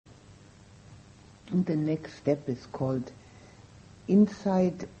The next step is called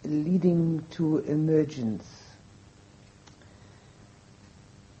insight leading to emergence.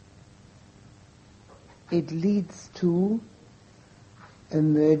 It leads to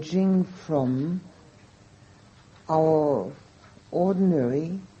emerging from our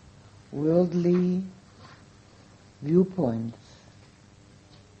ordinary worldly viewpoints.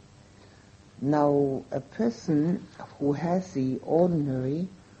 Now, a person who has the ordinary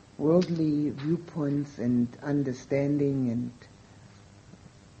worldly viewpoints and understanding and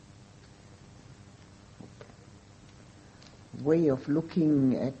way of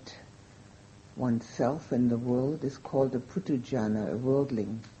looking at oneself and the world is called a putujana, a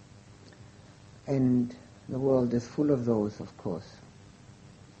worldling. And the world is full of those, of course.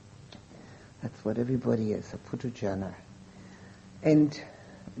 That's what everybody is, a putujana. And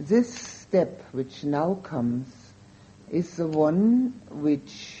this step which now comes is the one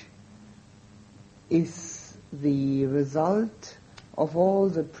which is the result of all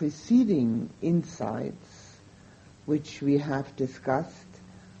the preceding insights which we have discussed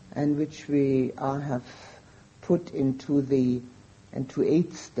and which we have put into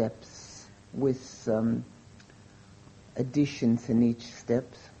 8 steps with additions in each step.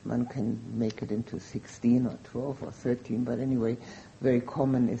 One can make it into 16 or 12 or 13, but anyway, very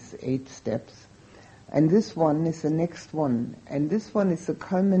common is 8 steps. And this one is the next one. And this one is the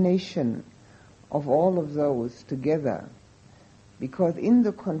culmination of all of those together. Because in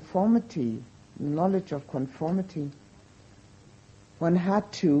the conformity, knowledge of conformity, one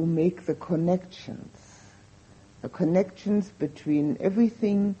had to make the connections between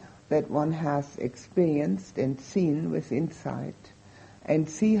everything that one has experienced and seen with insight, and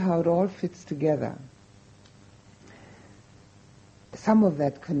see how it all fits together. Some of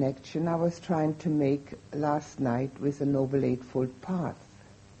that connection I was trying to make last night with the Noble Eightfold Path,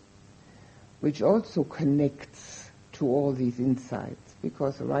 which also connects to all these insights,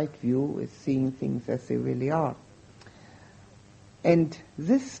 because the right view is seeing things as they really are. And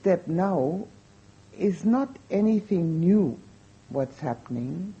this step now is not anything new, what's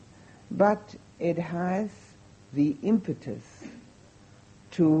happening, but it has the impetus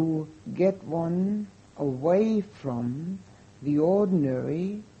to get one away from the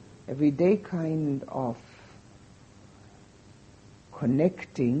ordinary, everyday kind of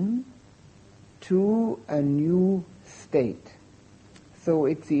connecting to a new state. So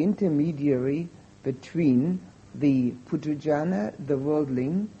it's the intermediary between the putujana, the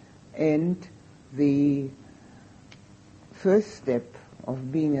worldling, and the first step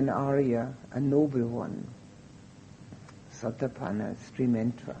of being an Arya, a noble one, Sotapanna, stream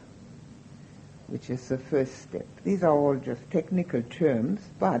enterer, which is the first step. These are all just technical terms,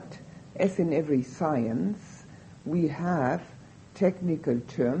 but as in every science, we have technical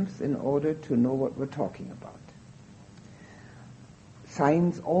terms in order to know what we're talking about.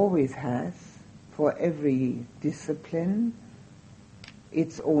 Science always has, for every discipline,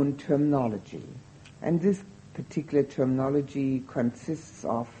 its own terminology. And this particular terminology consists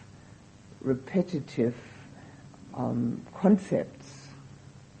of repetitive concepts,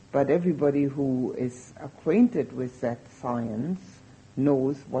 but everybody who is acquainted with that science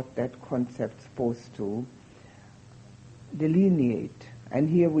knows what that concept's supposed to delineate. And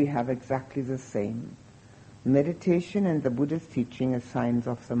here we have exactly the same. Meditation and the Buddha's teaching are signs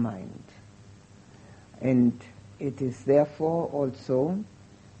of the mind. And it is therefore also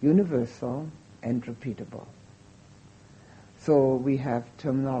universal and repeatable. So we have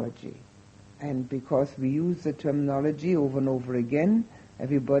terminology. And because we use the terminology over and over again,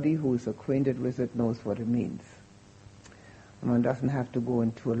 everybody who is acquainted with it knows what it means. And one doesn't have to go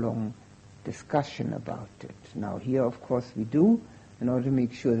into a long discussion about it. Now here, of course, we do, in order to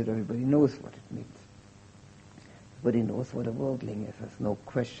make sure that everybody knows what it means. Everybody knows what a worldling is, there's no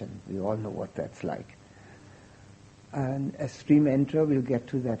question. We all know what that's like. And a stream enterer, we'll get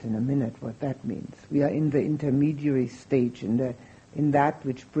to that in a minute, what that means. We are in the intermediary stage, in that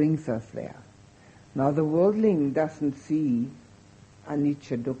which brings us there. Now the worldling doesn't see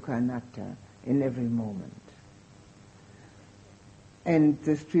anicca, dukkha, anatta in every moment. And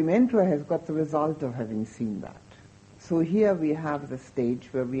the stream enterer has got the result of having seen that. So here we have the stage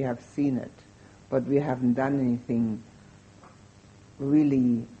where we have seen it, but we haven't done anything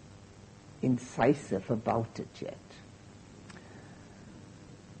really incisive about it yet.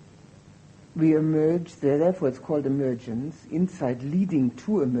 We emerge, therefore it's called emergence, insight leading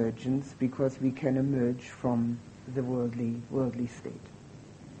to emergence, because we can emerge from the worldly state.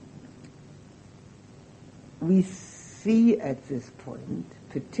 We see at this point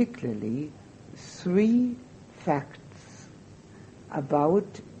particularly 3 facts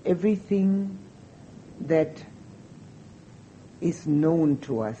about everything that is known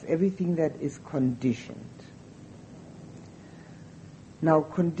to us, everything that is conditioned. Now,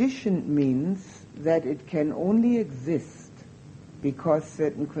 conditioned means that it can only exist because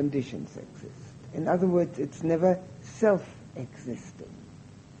certain conditions exist. In other words, it's never self-existing.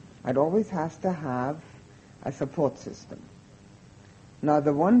 It always has to have a support system. Now,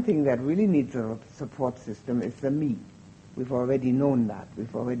 the one thing that really needs a support system is the me. We've already known that.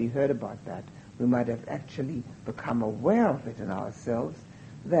 We've already heard about that. We might have actually become aware of it in ourselves,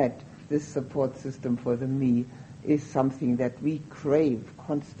 that this support system for the me is something that we crave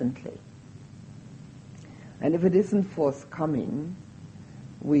constantly. And if it isn't forthcoming,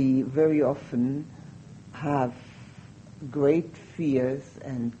 we very often have great fears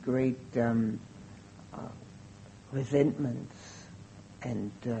and great resentments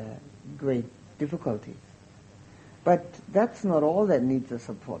and great difficulties. But that's not all that needs a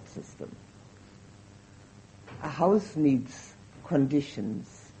support system. A house needs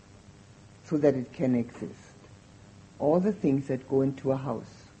conditions so that it can exist. All the things that go into a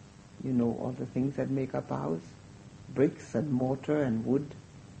house, you know, all the things that make up a house, bricks and mortar and wood,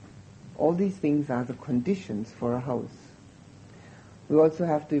 all these things are the conditions for a house. We also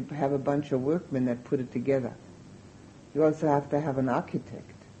have to have a bunch of workmen that put it together. You also have to have an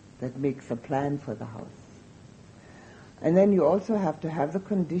architect that makes a plan for the house. And then you also have to have the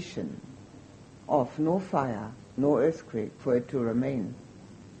condition of no fire, no earthquake for it to remain.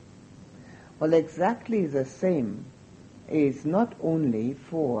 Well, exactly the same is not only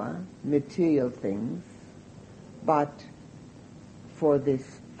for material things, but for the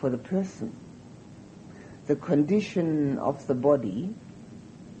person. The condition of the body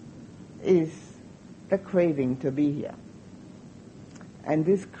is the craving to be here. And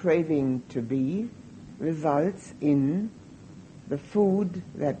this craving to be results in the food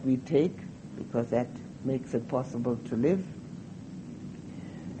that we take, because that makes it possible to live,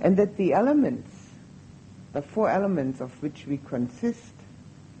 and that the elements, the four elements of which we consist,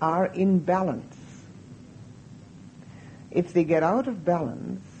 are in balance. If they get out of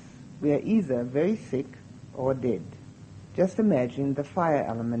balance, we are either very sick or dead. Just imagine the fire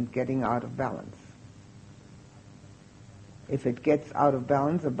element getting out of balance. If it gets out of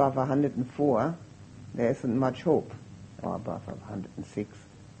balance above 104, there isn't much hope, or above 106.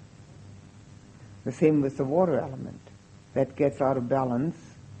 The same with the water element. That gets out of balance,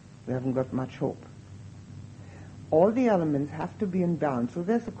 we haven't got much hope. All the elements have to be in balance, so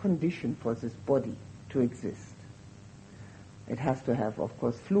there's a condition for this body to exist. It has to have, of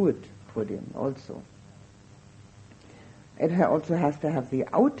course, fluid put in also. It also has to have the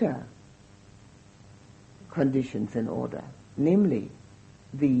outer conditions in order, namely,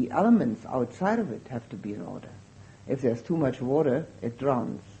 the elements outside of it have to be in order. If there's too much water, it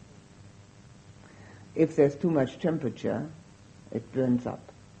drowns. If there's too much temperature, it burns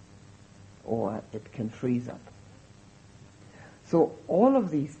up, or it can freeze up. So all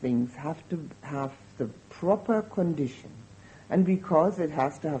of these things have to have the proper condition. And because it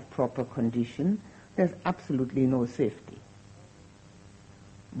has to have proper condition, there's absolutely no safety.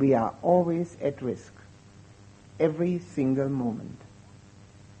 We are always at risk, every single moment.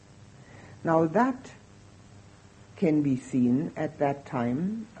 Now that can be seen at that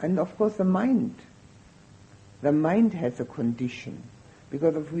time, and of course the mind has a condition,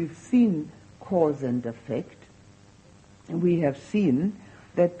 because if we've seen cause and effect, we have seen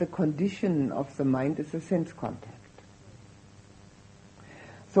that the condition of the mind is a sense contact.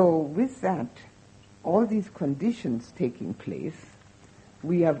 So with that, all these conditions taking place,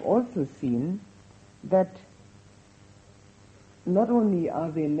 we have also seen that not only are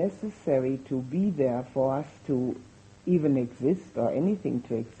they necessary to be there for us to even exist or anything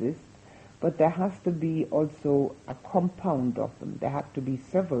to exist, but there has to be also a compound of them. There have to be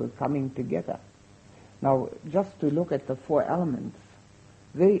several coming together. Now, just to look at the four elements,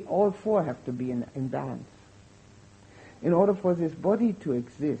 all four have to be in balance. In order for this body to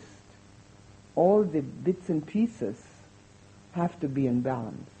exist, all the bits and pieces have to be in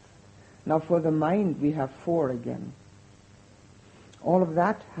balance. Now, for the mind, we have four again. All of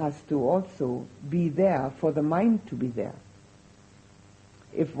that has to also be there for the mind to be there.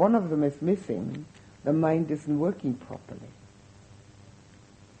 If one of them is missing, the mind isn't working properly.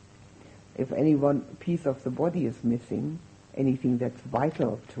 If any one piece of the body is missing, anything that's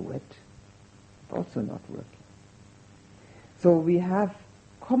vital to it, it's also not working. So we have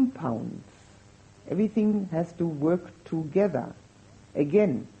compounds. Everything has to work together.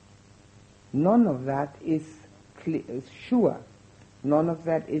 Again, none of that is sure. None of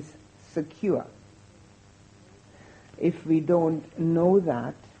that is secure. If we don't know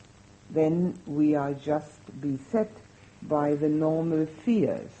that, then we are just beset by the normal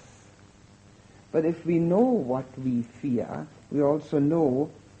fears. But if we know what we fear, we also know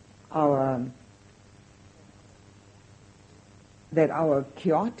that our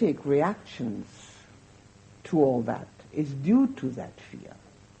chaotic reactions to all that is due to that fear.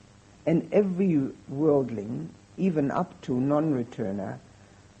 And every worldling, even up to non-returner,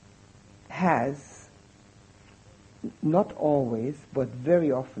 has, not always, but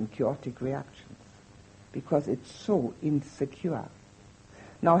very often, chaotic reactions, because it's so insecure.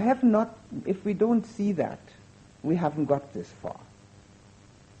 Now, if we don't see that, we haven't got this far.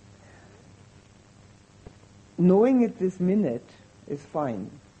 Knowing it this minute is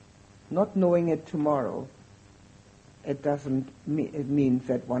fine. Not knowing it tomorrow, it means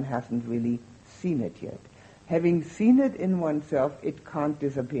that one hasn't really seen it yet. Having seen it in oneself, it can't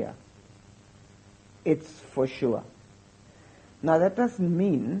disappear. It's for sure. Now, that doesn't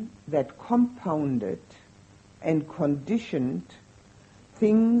mean that compounded and conditioned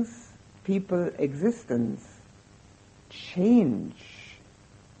things, people, existence change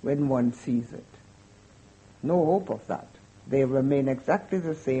when one sees it. No hope of that. They remain exactly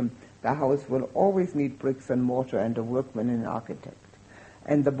the same. The house will always need bricks and mortar and a workman and an architect.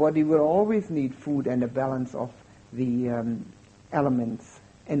 And the body will always need food and a balance of the elements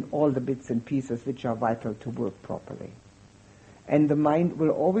and all the bits and pieces which are vital to work properly. And the mind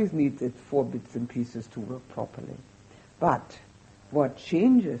will always need its 4 bits and pieces to work properly. But what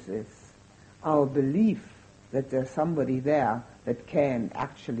changes is our belief that there's somebody there that can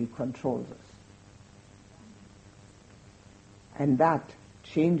actually control us. And that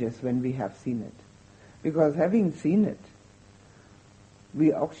changes when we have seen it. Because having seen it,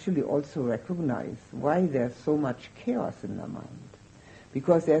 we actually also recognize why there's so much chaos in the mind.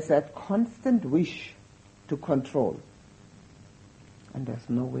 Because there's that constant wish to control. And there's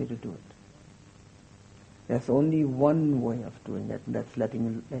no way to do it. There's only one way of doing it, and that's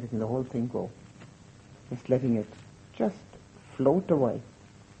letting the whole thing go. Just letting it just float away.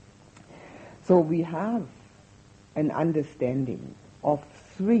 So we have an understanding of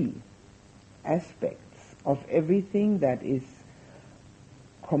 3 aspects of everything that is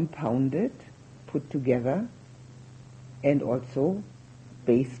compounded, put together, and also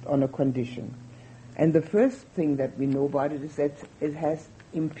based on a condition. And the first thing that we know about it is that it has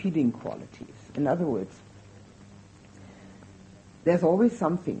impeding qualities. In other words, there's always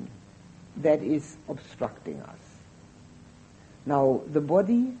something that is obstructing us. Now, the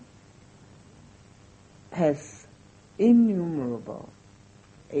body has innumerable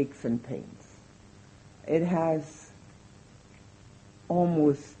aches and pains. It has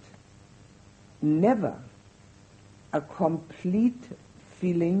almost never a complete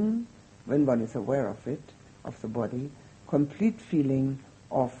feeling, when one is aware of it, of the body, complete feeling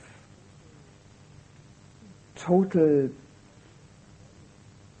of total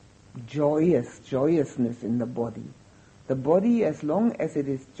joyousness in the body. The body, as long as it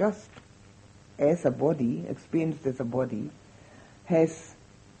is just as a body, experienced as a body, has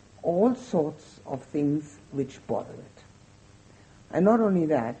all sorts of things which bother it. And not only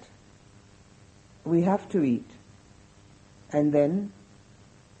that, we have to eat, and then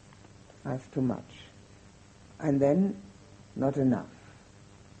that's too much, and then not enough,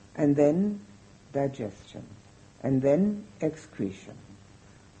 and then digestion, and then excretion,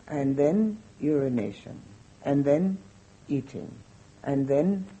 and then urination, and then eating, and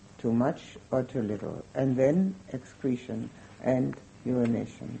then too much or too little, and then excretion and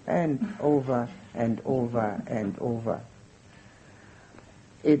urination, and over and over and over.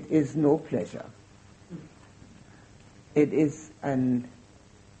 It is no pleasure. It is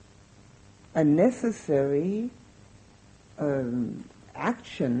a necessary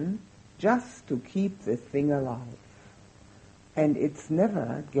action just to keep the thing alive. And it's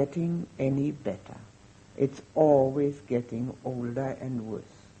never getting any better. It's always getting older and worse,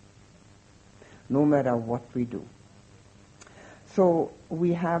 no matter what we do. So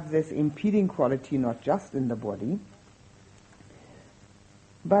we have this impeding quality not just in the body,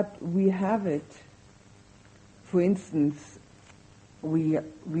 but we have it, for instance, we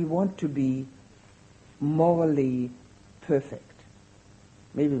want to be morally perfect.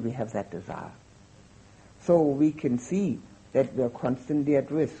 Maybe we have that desire. So we can see that we're constantly at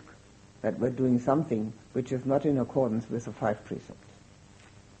risk, that we're doing something which is not in accordance with the 5 precepts.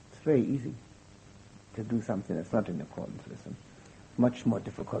 It's very easy to do something that's not in accordance with them. Much more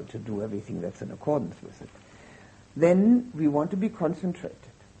difficult to do everything that's in accordance with it. Then we want to be concentrated,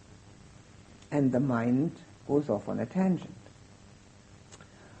 and the mind goes off on a tangent.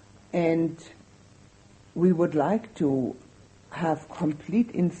 And we would like to have complete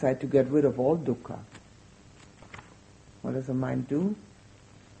insight to get rid of all dukkha, what does the mind do?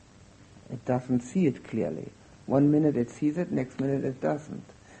 It doesn't see it clearly. One minute it sees it, next minute it doesn't.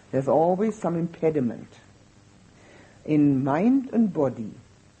 There's always some impediment. In mind and body,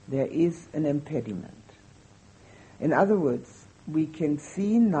 there is an impediment. In other words, we can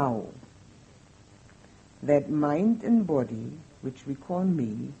see now that mind and body, which we call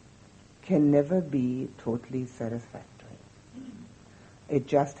me, can never be totally satisfactory. It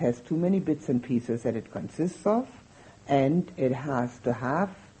just has too many bits and pieces that it consists of, and it has to have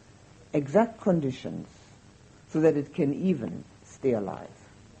exact conditions so that it can even stay alive.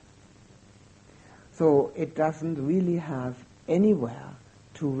 So it doesn't really have anywhere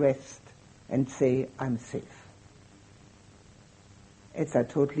to rest and say, I'm safe. It's a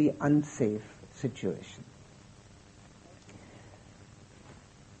totally unsafe situation.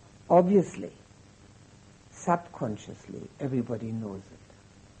 Obviously, subconsciously, everybody knows it.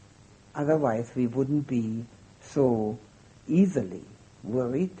 Otherwise, we wouldn't be so easily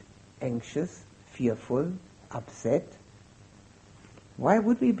worried, anxious, fearful, upset. Why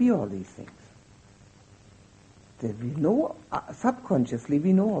would we be all these things? That we know, subconsciously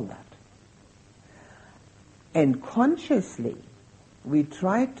we know all that. And consciously, we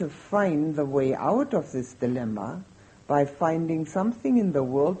try to find the way out of this dilemma by finding something in the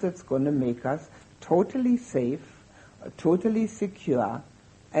world that's going to make us totally safe, totally secure,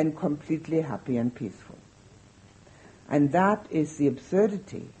 and completely happy and peaceful. And that is the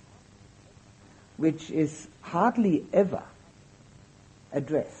absurdity which is hardly ever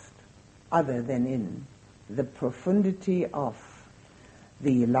addressed other than in the profundity of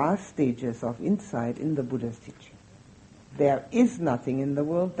the last stages of insight in the Buddha's teaching. There is nothing in the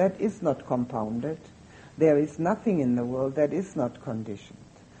world that is not compounded. There is nothing in the world that is not conditioned.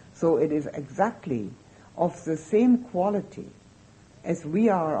 So it is exactly of the same quality as we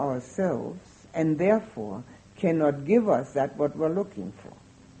are ourselves, and therefore cannot give us that what we're looking for.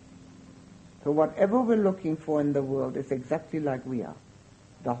 So whatever we're looking for in the world is exactly like we are.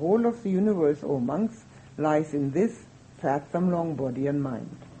 The whole of the universe, O monks, lies in this fathom-long body and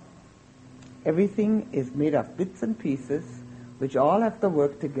mind. Everything is made of bits and pieces which all have to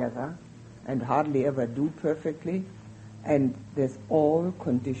work together and hardly ever do perfectly, and there's all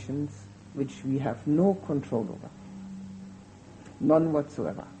conditions which we have no control over. None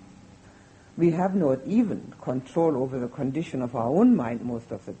whatsoever. We have not even control over the condition of our own mind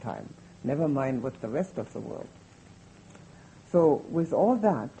most of the time, never mind what the rest of the world. So with all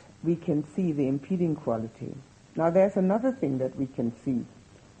that, we can see the impeding quality. Now there's another thing that we can see,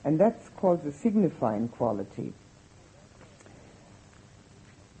 and that's called the signifying quality.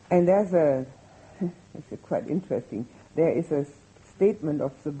 And there's it's quite interesting, there is a statement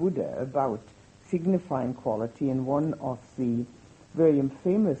of the Buddha about signifying quality in one of the very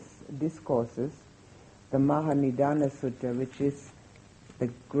famous discourses, the Mahanidana Sutta, which is the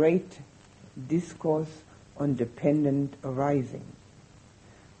great discourse on dependent arising.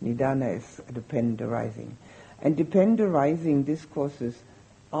 Nidana is dependent arising. And dependent arising discourses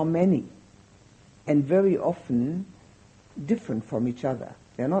are many and very often different from each other.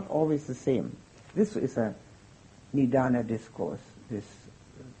 They're not always the same. This is a Nidana discourse, this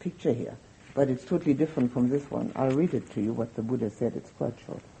picture here, but it's totally different from this one. I'll read it to you, what the Buddha said. It's quite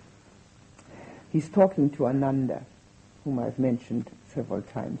short. He's talking to Ananda, whom I've mentioned several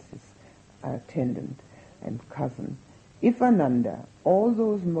times, his attendant and cousin. If Ananda, all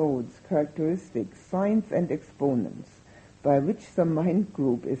those modes, characteristics, signs and exponents by which the mind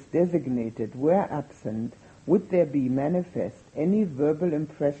group is designated were absent, would there be manifest any verbal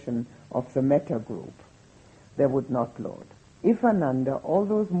impression of the metta group? There would not, Lord. If Ananda, all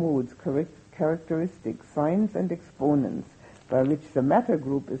those modes, characteristics, signs and exponents by which the matter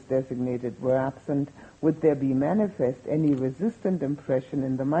group is designated were absent, would there be manifest any resistant impression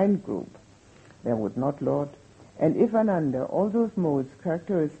in the mind group? There would not, Lord. And if Ananda, all those modes,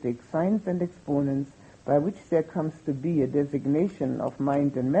 characteristics, signs and exponents by which there comes to be a designation of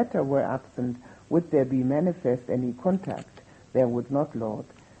mind and matter were absent, would there be manifest any contact? There would not, Lord.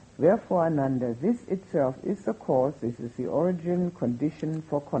 Wherefore, Ananda, this itself is the cause, this is the origin, condition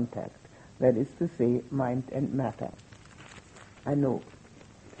for contact. That is to say, mind and matter. I know.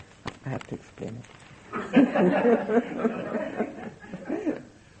 I have to explain it.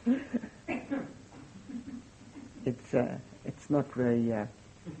 It's not very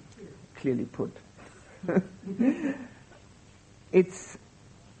clearly put. It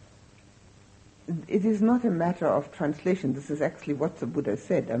is not a matter of translation. This is actually what the Buddha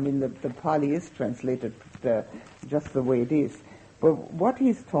said. I mean, the Pali is translated just the way it is. But what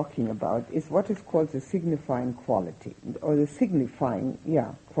he's talking about is what is called the signifying quality, or the signifying,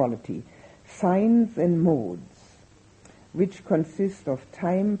 quality. Signs and modes, which consist of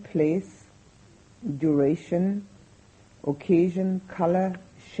time, place, duration, occasion, color,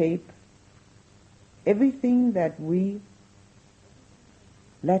 shape, everything that we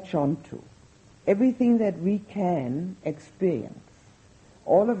latch onto, everything that we can experience.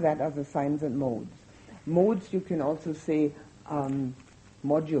 All of that are the signs and modes. Modes, you can also say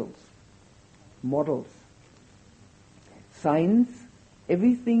modules, models. Signs,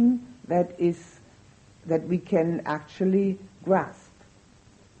 everything that we can actually grasp.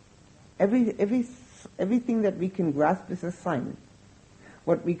 Everything that we can grasp is a sign.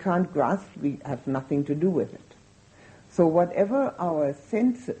 What we can't grasp, we have nothing to do with it. So whatever our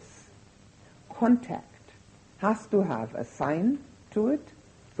senses contact has to have a sign to it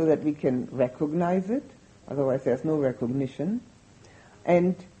so that we can recognize it, otherwise there's no recognition.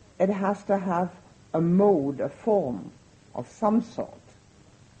 And it has to have a mode, a form of some sort.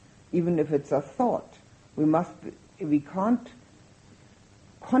 Even if it's a thought, we can't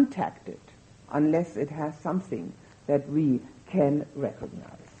contact it unless it has something that we can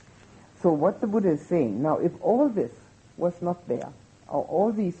recognize. So what the Buddha is saying, now if all this was not there, or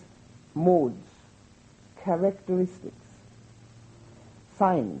all these modes, characteristics,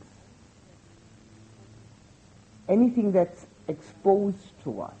 signs, anything that's exposed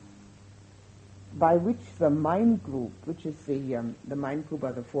to us, by which the mind group, which is the mind group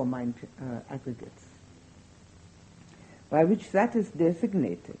are the four mind aggregates, by which that is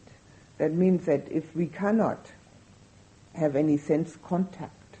designated, that means that if we cannot have any sense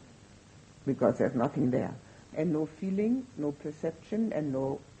contact, because there's nothing there, and no feeling, no perception, and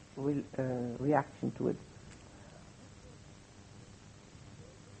no reaction to it,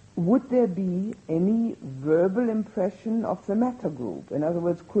 would there be any verbal impression of the matter group? In other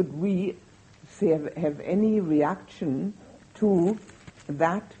words, could we have any reaction to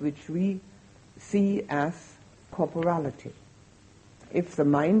that which we see as corporality? If the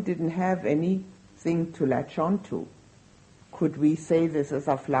mind didn't have anything to latch onto, could we say this is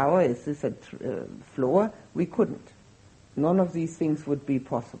a flower, is this a floor? We couldn't. None of these things would be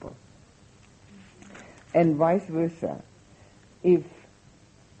possible. And vice versa. If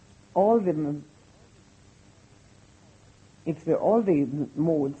all the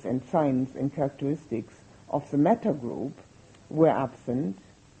modes and signs and characteristics of the matter group were absent,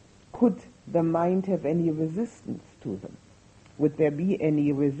 could the mind have any resistance to them? Would there be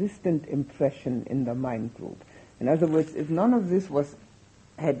any resistant impression in the mind group? In other words, if none of this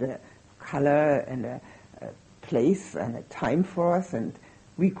had a color and a place and a time for us, and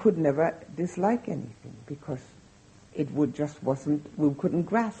we could never dislike anything because it we couldn't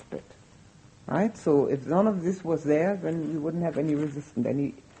grasp it. Right? So if none of this was there, then we wouldn't have any resistance,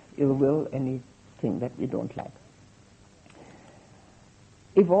 any ill will, anything that we don't like.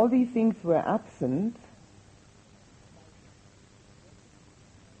 If all these things were absent,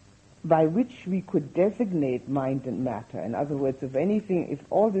 by which we could designate mind and matter, in other words, if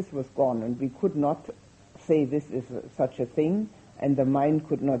all this was gone and we could not say this is such a thing, and the mind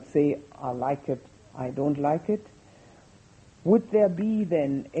could not say, I like it, I don't like it, would there be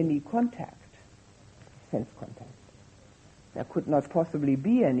then any contact? Sense contact. There could not possibly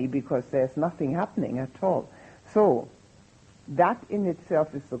be any, because there's nothing happening at all. So that in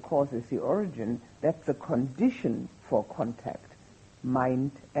itself is the cause, is the origin. That's the condition for contact,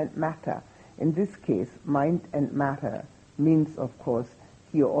 mind and matter. In this case, mind and matter means, of course,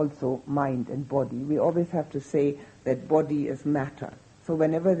 here also mind and body. We always have to say that body is matter. So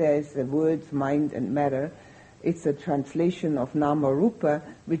whenever there is the words mind and matter, it's a translation of nama rupa,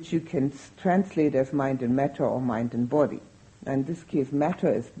 which you can translate as mind and matter or mind and body. In this case,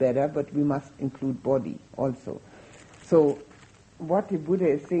 matter is better, but we must include body also. So what the Buddha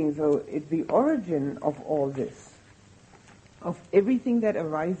is saying, so it's the origin of all this, of everything that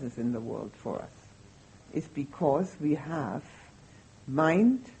arises in the world for us, is because we have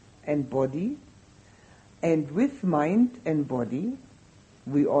mind and body, and with mind and body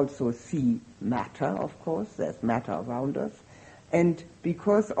we also see matter, of course, there's matter around us, and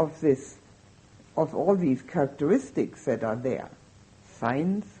because of this, of all these characteristics that are there,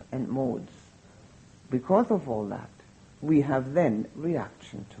 signs and modes, because of all that, we have then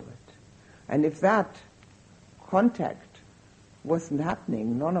reaction to it. And if that contact wasn't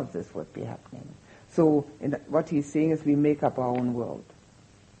happening, none of this would be happening. So what he's saying is we make up our own world.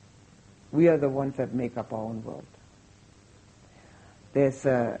 We are the ones that make up our own world. There's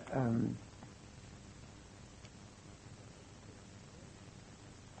a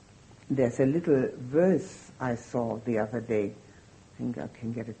little verse I saw the other day think I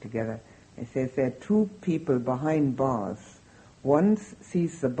can get it together. It says there are two people behind bars. One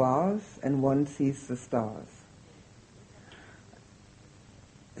sees the bars and one sees the stars.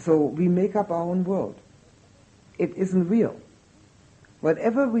 So we make up our own world. It isn't real.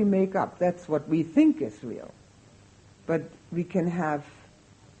 Whatever we make up, that's what we think is real. But we can have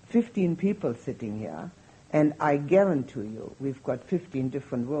 15 people sitting here, and I guarantee you we've got 15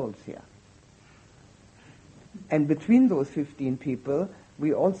 different worlds here. And between those 15 people,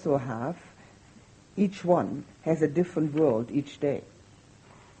 we also have, each one has a different world each day.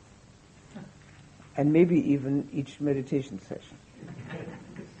 And maybe even each meditation session.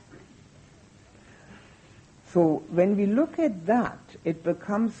 So when we look at that, it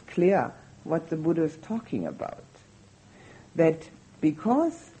becomes clear what the Buddha is talking about. That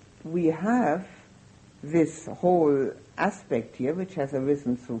because we have this whole aspect here, which has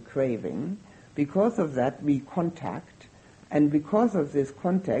arisen through craving, because of that we contact, and because of this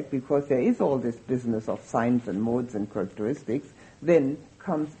contact, because there is all this business of signs and modes and characteristics, then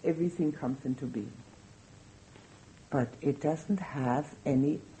everything comes into being. But it doesn't have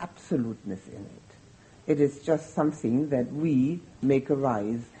any absoluteness in it. It is just something that we make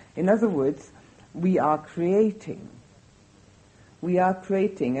arise. In other words, we are creating. We are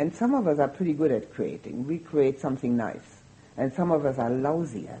creating, and some of us are pretty good at creating. We create something nice, and some of us are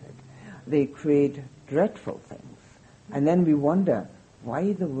lousy at it. They create dreadful things. And then we wonder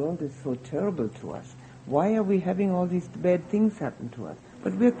why the world is so terrible to us. Why are we having all these bad things happen to us?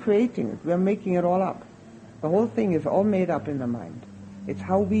 But we're creating it. We're making it all up. The whole thing is all made up in the mind. It's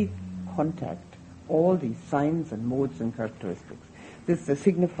how we contact all these signs and modes and characteristics. This is the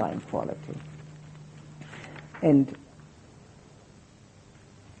signifying quality. And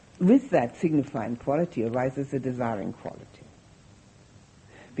with that signifying quality arises the desiring quality.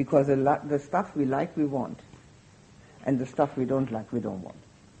 Because the stuff we like, we want. And the stuff we don't like, we don't want.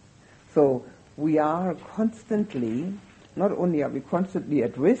 So we are constantly, not only are we constantly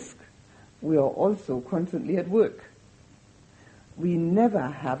at risk, we are also constantly at work. We never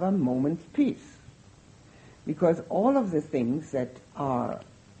have a moment's peace. Because all of the things that are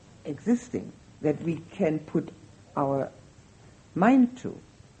existing, that we can put our mind to,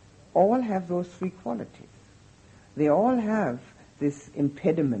 all have those three qualities. They all have this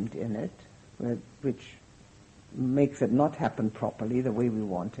impediment in it, which makes it not happen properly the way we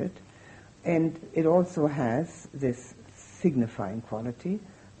want it. And it also has this signifying quality,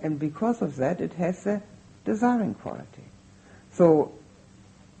 and because of that it has a desiring quality. So,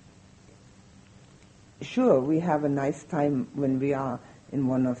 sure, we have a nice time when we are in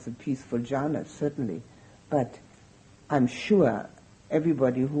one of the peaceful jhanas, certainly, but I'm sure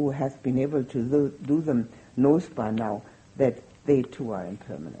everybody who has been able to do them knows by now that they too are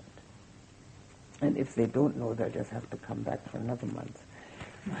impermanent. And if they don't know, they'll just have to come back for another month.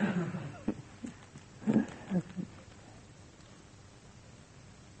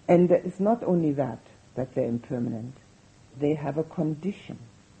 And it's not only that they're impermanent. They have a condition.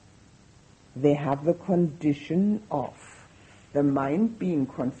 They have the condition of the mind being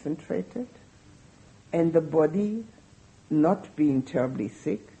concentrated and the body not being terribly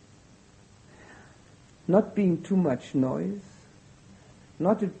sick, not being too much noise,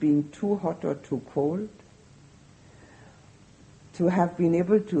 not it being too hot or too cold, to have been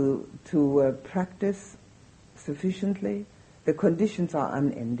able to practice sufficiently. The conditions are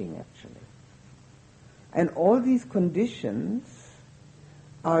unending, actually. And all these conditions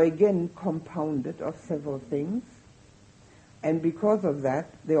are again compounded of several things, and because of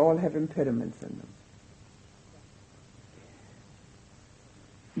that, they all have impediments in them.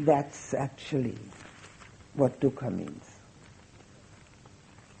 That's actually what dukkha means.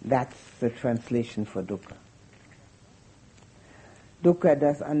 That's the translation for dukkha. Dukkha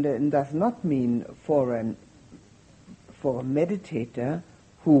does not mean for a meditator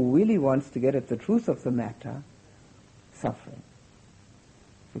who really wants to get at the truth of the matter, suffering.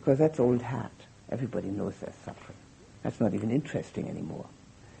 Because that's old hat. Everybody knows there's suffering. That's not even interesting anymore.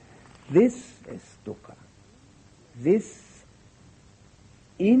 This is dukkha. This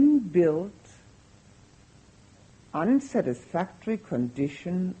inbuilt, unsatisfactory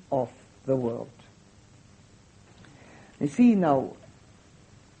condition of the world. You see now,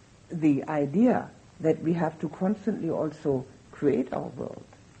 the idea that we have to constantly also create our world.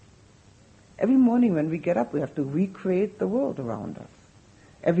 Every morning when we get up, we have to recreate the world around us.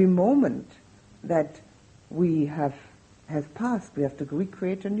 Every moment that has passed, we have to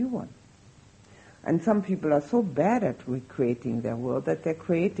recreate a new one. And some people are so bad at recreating their world that they're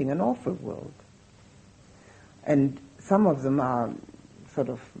creating an awful world. And some of them are sort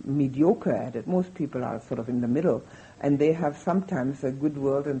of mediocre at it. Most people are sort of in the middle, and they have sometimes a good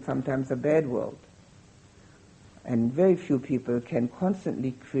world and sometimes a bad world. And very few people can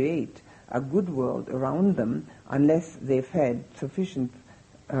constantly create a good world around them unless they've had sufficient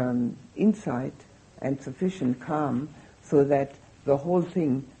insight and sufficient calm so that the whole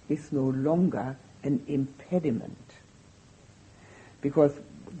thing is no longer an impediment. Because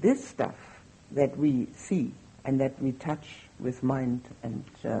this stuff that we see and that we touch with mind and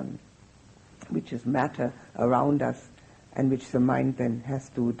which is matter around us and which the mind then has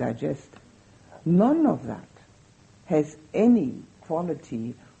to digest, none of that has any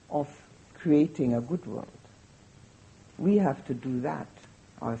quality of creating a good world. We have to do that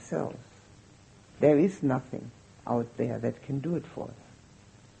ourselves. There is nothing out there that can do it for us.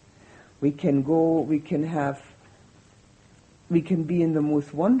 We can be in the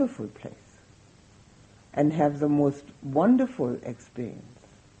most wonderful place and have the most wonderful experience.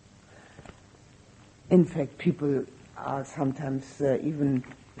 In fact, people are sometimes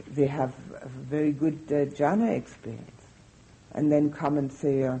they have a very good jhana experience and then come and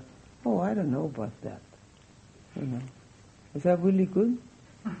say, oh, I don't know about that. You know, is that really good?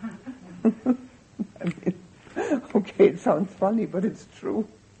 I mean, okay, it sounds funny, but it's true.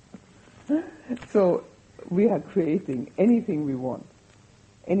 So we are creating anything we want,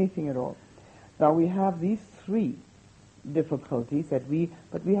 anything at all. Now we have these three difficulties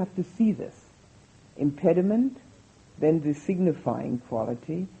but we have to see this. Impediment, then the signifying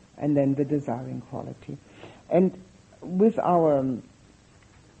quality, and then the desiring quality. And with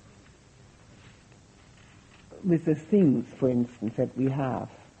the things, for instance, that we have,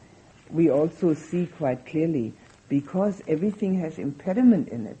 we also see quite clearly, because everything has impediment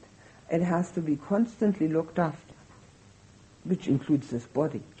in it, it has to be constantly looked after, which includes this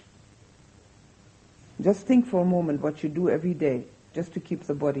body. Just think for a moment what you do every day just to keep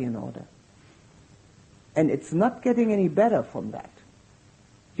the body in order. And it's not getting any better from that.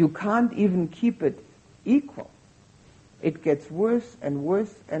 You can't even keep it equal. It gets worse and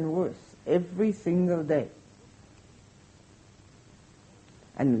worse and worse every single day.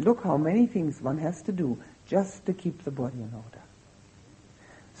 And look how many things one has to do just to keep the body in order.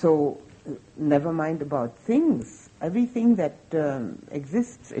 So, never mind about things. Everything that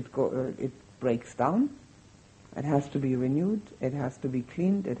exists, it breaks down. It has to be renewed. It has to be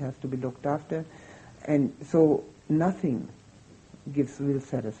cleaned. It has to be looked after. And so nothing gives real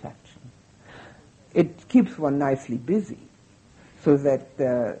satisfaction. It keeps one nicely busy, so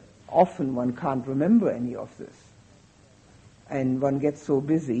that often one can't remember any of this. And one gets so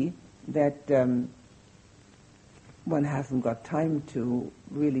busy that one hasn't got time to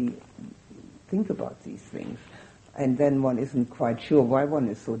really think about these things. And then one isn't quite sure why one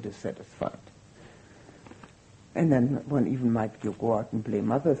is so dissatisfied. And then one even might go out and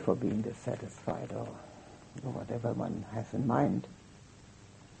blame others for being dissatisfied or whatever one has in mind.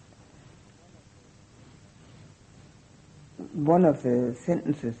 One of the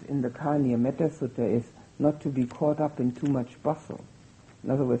sentences in the Kanya Metta Sutta is not to be caught up in too much bustle. In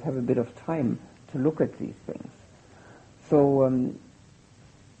other words, have a bit of time to look at these things. So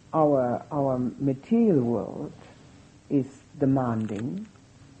our material world is demanding,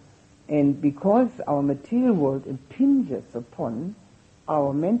 and because our material world impinges upon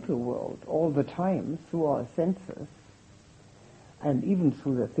our mental world all the time through our senses, and even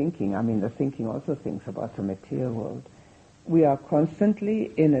through the thinking, I mean the thinking also thinks about the material world, we are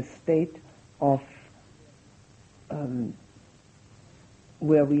constantly in a state of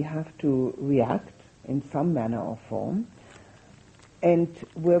where we have to react in some manner or form, and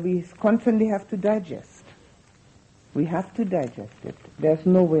where we constantly have to digest. We have to digest it. There's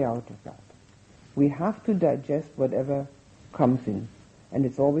no way out of that. We have to digest whatever comes in, and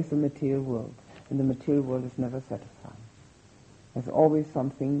it's always the material world, and the material world is never satisfying. There's always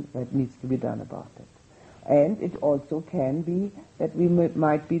something that needs to be done about it. And it also can be that we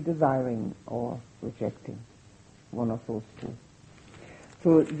might be desiring or rejecting, one of those two.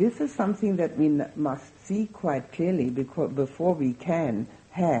 So this is something that we must see quite clearly before we can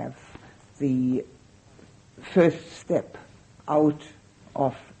have the first step out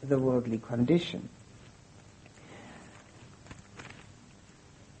of the worldly condition.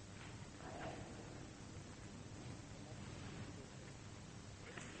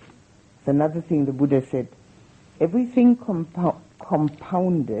 Another thing the Buddha said, everything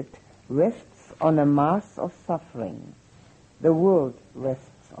compounded rests on a mass of suffering. The world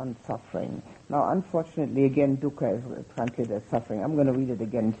rests on suffering. Now, unfortunately, again, dukkha is translated as suffering. I'm going to read it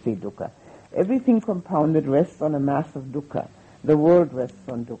again and say dukkha. Everything compounded rests on a mass of dukkha. The world rests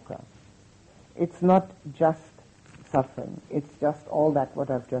on dukkha. It's not just suffering. It's just all that what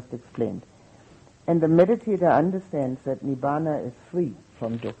I've just explained. And the meditator understands that Nibbana is free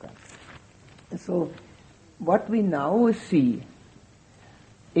from dukkha. So what we now see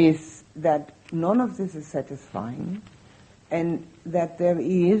is that none of this is satisfying, and that there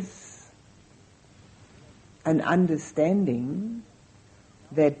is an understanding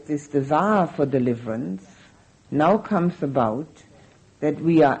that this desire for deliverance now comes about, that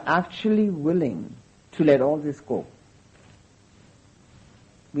we are actually willing to let all this go.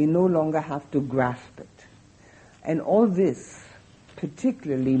 We no longer have to grasp it. And all this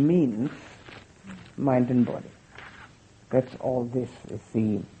particularly means mind and body. That's all this is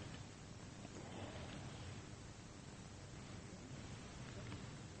the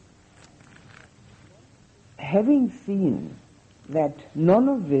having seen that none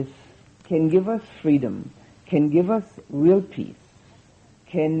of this can give us freedom, can give us real peace,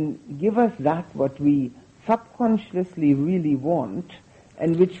 can give us that what we subconsciously really want,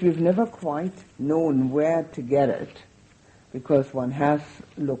 and which we've never quite known where to get it, because one has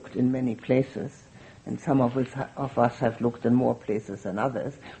looked in many places, and some of us have looked in more places than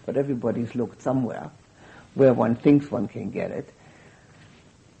others, but everybody's looked somewhere where one thinks one can get it.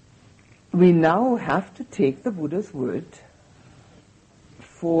 We now have to take the Buddha's word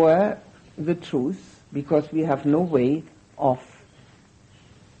for the truth, because we have no way of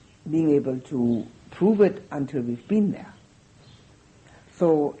being able to prove it until we've been there.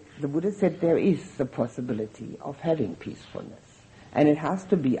 So the Buddha said there is the possibility of having peacefulness, and it has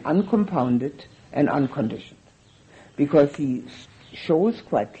to be uncompounded and unconditioned, because he shows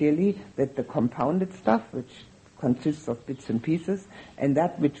quite clearly that the compounded stuff, which consists of bits and pieces, and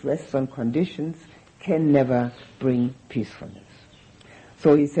that which rests on conditions can never bring peacefulness.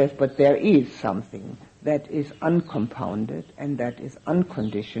 So he says, but there is something that is uncompounded and that is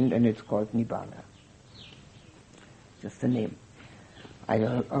unconditioned, and it's called Nibbana. Just a name. I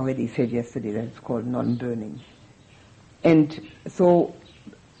already said yesterday that it's called non-burning. And so,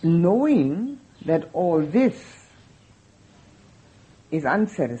 knowing that all this is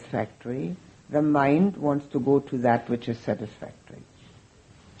unsatisfactory, the mind wants to go to that which is satisfactory.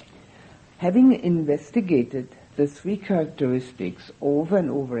 Having investigated the three characteristics over and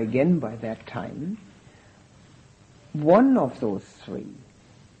over again by that time, one of those three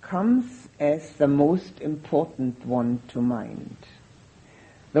comes as the most important one to mind.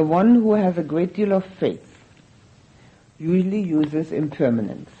 The one who has a great deal of faith usually uses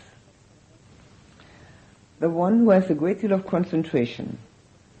impermanence. The one who has a great deal of concentration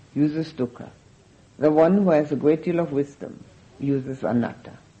uses dukkha. The one who has a great deal of wisdom uses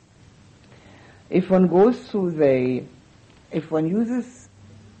anatta. If one uses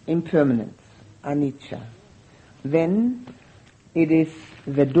impermanence, anicca, then it is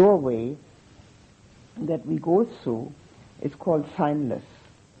the doorway that we go through. It's called signless.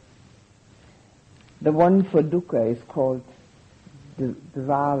 The one for dukkha is called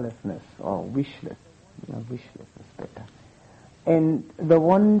desirelessness or wishless. Wishless is better. And the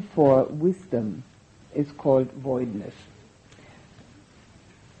one for wisdom is called voidness.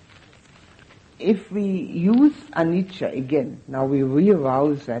 If we use anicca again, now we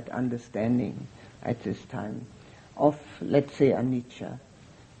re-arouse that understanding at this time of, let's say, anicca,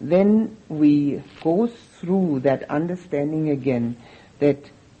 then we go through that understanding again that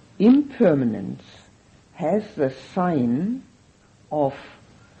impermanence has the sign of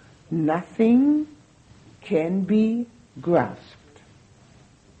nothing can be grasped,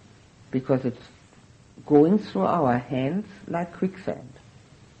 because it's going through our hands like quicksand.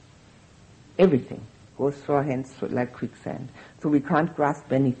 Everything goes through our hands like quicksand. So we can't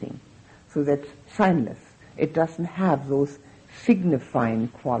grasp anything. So that's signless. It doesn't have those signifying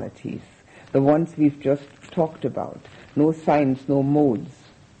qualities, the ones we've just talked about. No signs, no modes,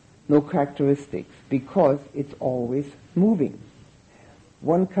 no characteristics, because it's always moving.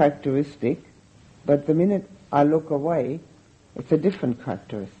 One characteristic, but the minute I look away, it's a different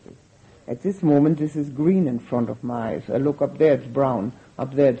characteristic. At this moment, this is green in front of my eyes. I look up there, it's brown.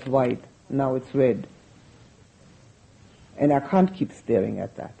 Up there, it's white. Now it's red. And I can't keep staring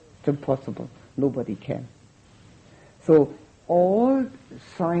at that. It's impossible. Nobody can. So all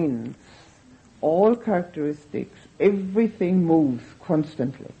signs, all characteristics, everything moves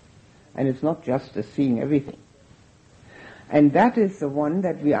constantly. And it's not just the seeing everything. And that is the one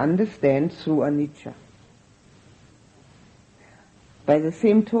that we understand through anicca. By the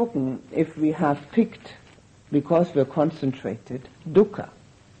same token, if we have picked, because we're concentrated, dukkha,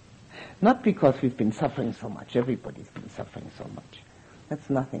 not because we've been suffering so much, everybody's been suffering so much, that's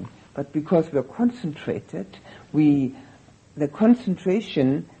nothing, but because we're concentrated, the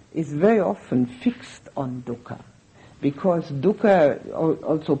concentration is very often fixed on dukkha. because dukkha,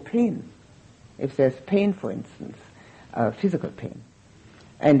 also pain, if there's pain, for instance, physical pain,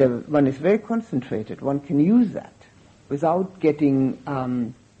 and one is very concentrated, one can use that without getting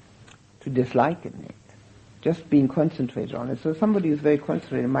to dislike it, just being concentrated on it. So somebody who's very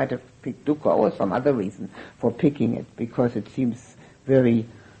concentrated might have picked dukkha or some other reason for picking it, because it seems very,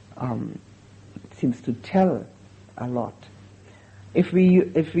 it seems to tell a lot. If we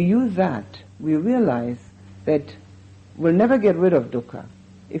use that, we realize that we'll never get rid of dukkha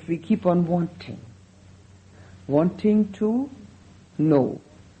if we keep on wanting to know,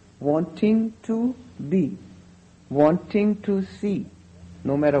 wanting to be, wanting to see,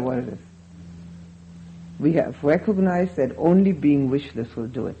 no matter what it is. We have recognized that only being wishless will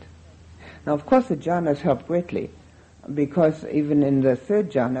do it. Now, of course, the jhanas help greatly, because even in the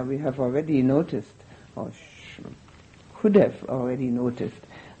third jhana we have already noticed, or could have already noticed,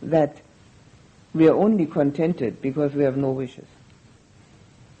 that we are only contented because we have no wishes.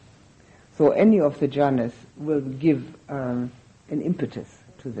 So any of the jhanas will give an impetus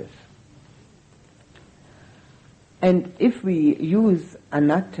to this. And if we use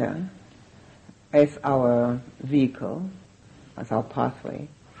anatta as our vehicle, as our pathway,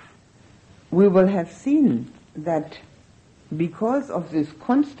 we will have seen that because of this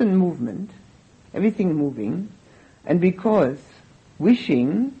constant movement, everything moving, and because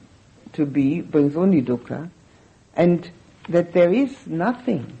wishing to be brings only dukkha, and that there is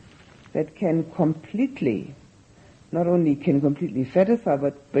nothing that can completely, not only can completely satisfy,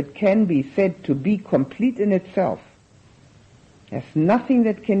 but can be said to be complete in itself. There's nothing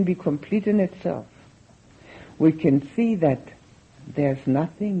that can be complete in itself. We can see that there's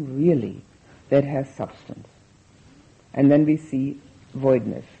nothing really that has substance. And then we see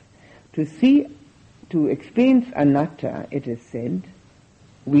voidness. To experience anatta, it is said,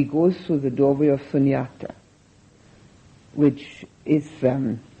 we go through the doorway of sunyata, which is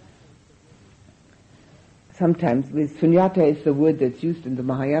sometimes, with sunyata is the word that's used in the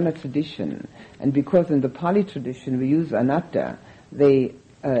Mahayana tradition, and because in the Pali tradition we use anatta,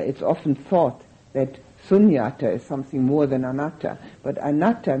 it's often thought that sunyata is something more than anatta, but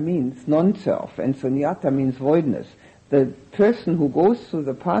anatta means non-self, and sunyata means voidness. The person who goes through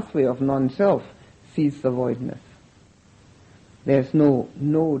the pathway of non-self sees the voidness. There's no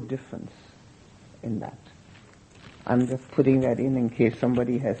difference in that. I'm just putting that in case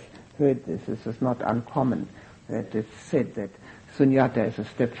somebody has heard this. This is not uncommon that it's said that sunyata is a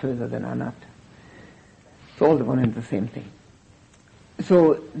step further than anatta. It's all the one and the same thing.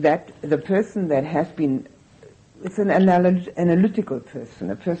 So that the person that has been, it's an analytical person,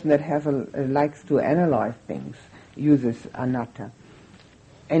 a person that likes to analyze things, uses anatta,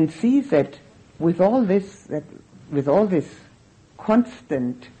 and sees that with all this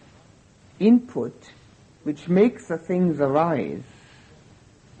constant input which makes the things arise,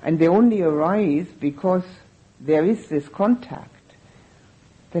 and they only arise because there is this contact,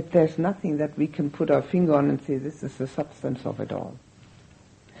 that there's nothing that we can put our finger on and say this is the substance of it all.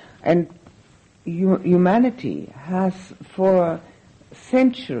 And humanity has for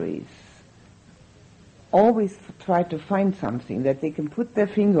centuries always tried to find something that they can put their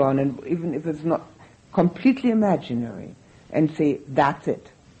finger on, and even if it's not completely imaginary, and say, that's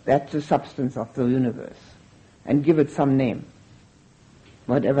it. That's the substance of the universe. And give it some name.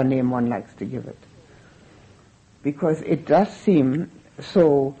 Whatever name one likes to give it. Because it does seem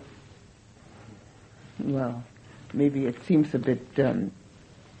so, well, maybe it seems a bit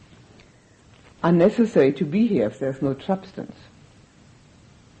unnecessary to be here if there's no substance.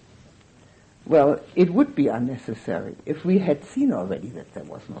 Well, it would be unnecessary if we had seen already that there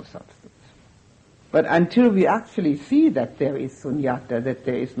was no substance. But until we actually see that there is sunyata, that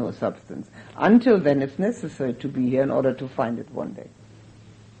there is no substance, until then it's necessary to be here in order to find it one day,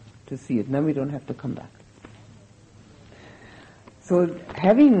 to see it. Then we don't have to come back. So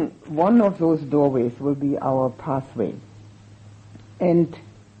having one of those doorways will be our pathway.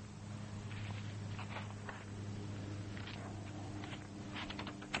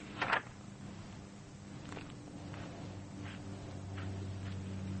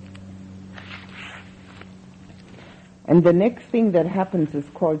 And the next thing that happens is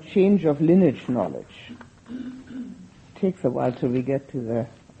called change of lineage knowledge. It takes a while till we get to the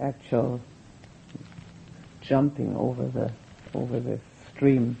actual jumping over the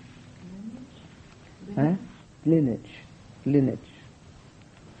stream. Lineage.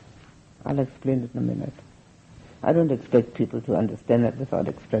 I'll explain it in a minute. I don't expect people to understand it without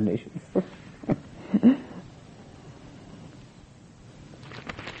explanations.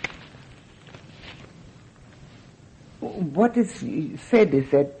 What is said is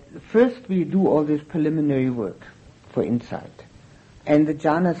that first we do all this preliminary work, for insight. And the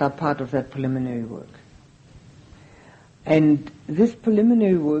jhanas are part of that preliminary work. And this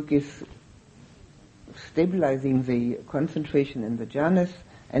preliminary work is stabilizing the concentration in the jhanas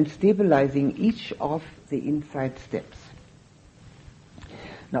and stabilizing each of the insight steps.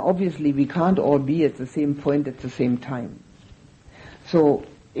 Now obviously we can't all be at the same point at the same time. So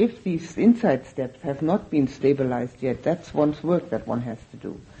if these insight steps have not been stabilized yet, that's one's work that one has to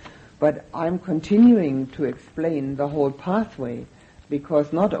do. But I'm continuing to explain the whole pathway,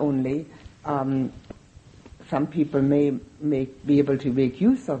 because not only some people may be able to make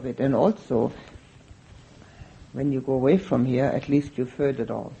use of it, and also when you go away from here, at least you've heard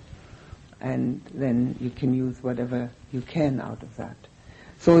it all. And then you can use whatever you can out of that.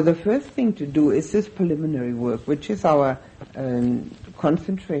 So the first thing to do is this preliminary work, which is our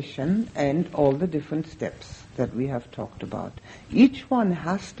concentration and all the different steps that we have talked about. Each one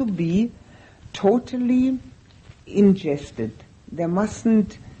has to be totally ingested. There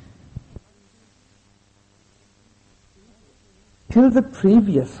mustn't, till the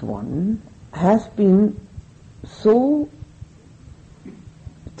previous one has been so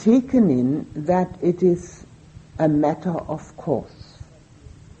taken in that it is a matter of course,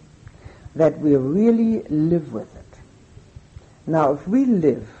 that we really live with it. Now, if we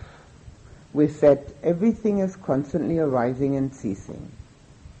live with that everything is constantly arising and ceasing,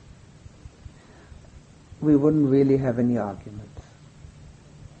 we wouldn't really have any arguments.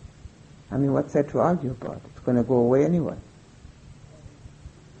 I mean, what's there to argue about? It's going to go away anyway.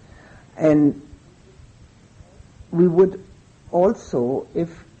 And we would also, if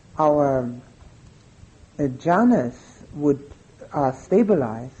our jhanas are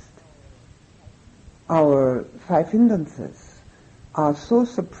stabilized, our five hindrances are so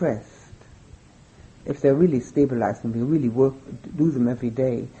suppressed, if they're really stabilized and we really do them every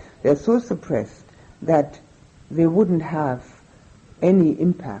day, they're so suppressed that they wouldn't have any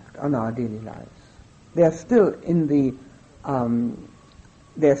impact on our daily lives. They're still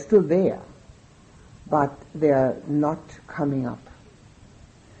they're still there, but they're not coming up.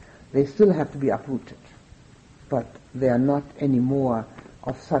 They still have to be uprooted, but they are not anymore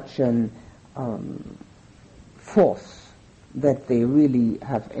of such an force that they really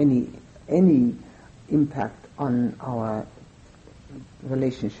have any impact on our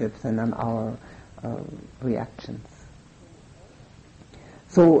relationships and on our reactions.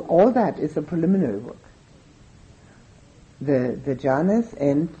 So all that is a preliminary work. The jhanas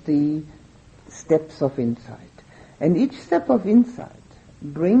and the steps of insight. And each step of insight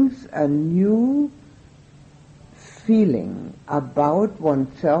brings a new feeling about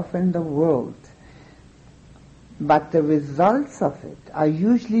oneself and the world. But the results of it are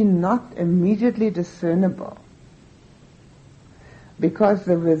usually not immediately discernible, because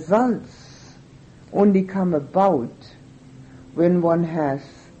the results only come about when one has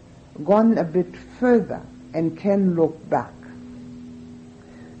gone a bit further and can look back.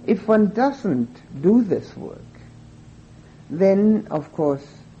 If one doesn't do this work, then of course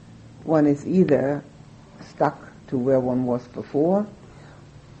one is either stuck to where one was before,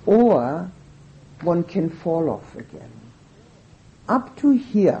 or one can fall off again. Up to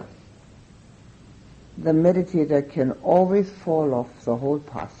here, the meditator can always fall off the whole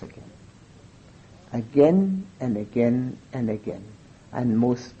path again and again and again, and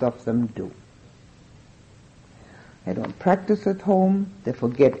most of them do. They don't practice at home, they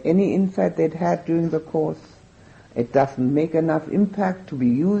forget any insight they'd had during the course. It doesn't make enough impact to be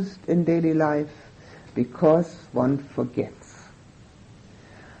used in daily life because one forgets.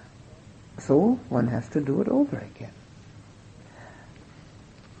 So one has to do it over again.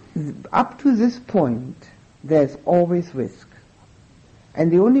 Up to this point, there's always risk.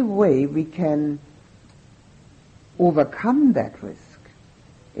 And the only way we can overcome that risk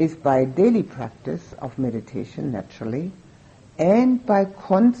is by daily practice of meditation, naturally, and by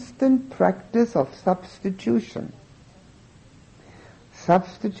constant practice of substitution.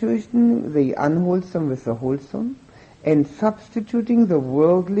 Substituting the unwholesome with the wholesome, and substituting the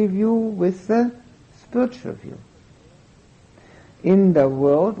worldly view with the spiritual view. In the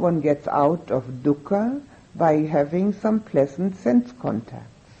world, one gets out of dukkha by having some pleasant sense contacts.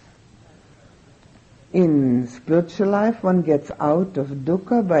 In spiritual life, one gets out of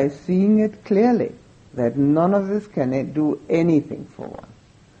dukkha by seeing it clearly, that none of this can do anything for one,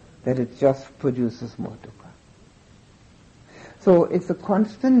 that it just produces more dukkha. So it's a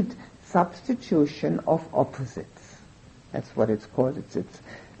constant substitution of opposites. That's what it's called.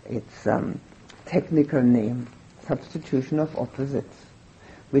 It's technical name, substitution of opposites,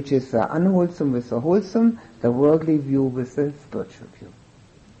 which is the unwholesome with the wholesome, the worldly view with the spiritual view.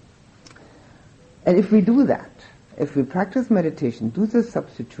 And if we do that If we practice meditation, do the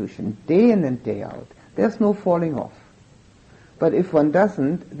substitution day in and day out, there's no falling off. But if one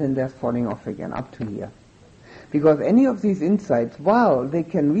doesn't, then there's falling off again, up to here. Because any of these insights, while they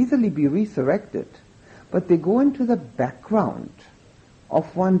can easily be resurrected, but they go into the background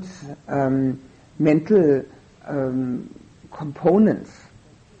of one's mental components,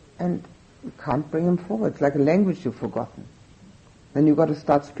 and you can't bring them forward. It's like a language you've forgotten. Then you've got to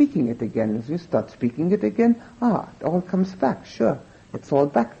start speaking it again. As you start speaking it again, it all comes back, sure. It's all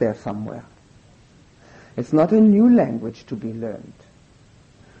back there somewhere. It's not a new language to be learned.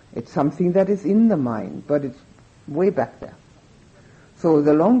 It's something that is in the mind, but it's way back there. So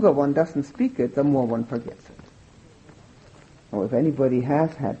the longer one doesn't speak it, the more one forgets it. Or if anybody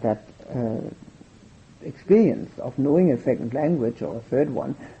has had that experience of knowing a second language or a third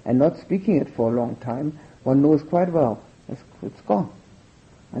one and not speaking it for a long time, one knows quite well it's gone.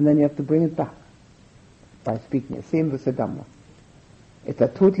 And then you have to bring it back by speaking it. Same with the Dhamma. It's a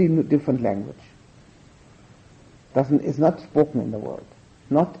totally different language. It's not spoken in the world.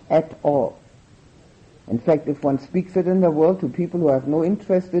 Not at all. In fact, if one speaks it in the world to people who have no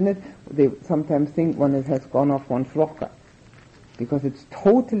interest in it, they sometimes think one has gone off one's rocker. Because it's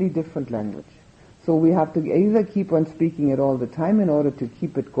totally different language. So we have to either keep on speaking it all the time in order to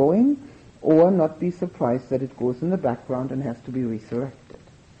keep it going, or not be surprised that it goes in the background and has to be resurrected.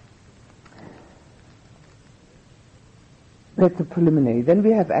 That's a preliminary. Then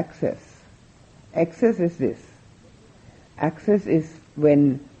we have access. Access is this. Access is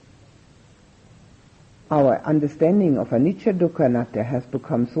when our understanding of anicca, dukkha, anatta has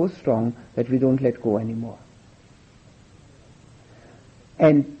become so strong that we don't let go anymore.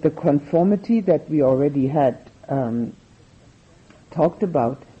 And the conformity that we already had talked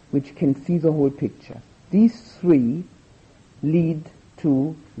about, which can see the whole picture. These three lead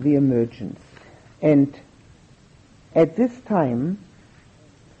to the emergence. And at this time,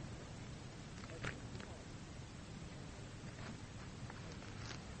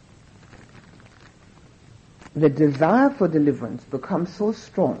 the desire for deliverance becomes so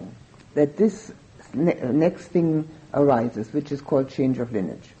strong that this next thing arises, which is called change of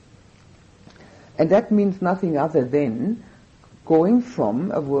lineage. And that means nothing other than going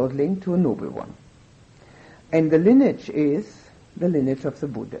from a worldling to a noble one. And the lineage is the lineage of the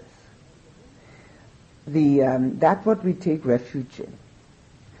Buddhas. That's what we take refuge in.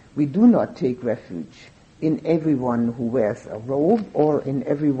 We do not take refuge in everyone who wears a robe or in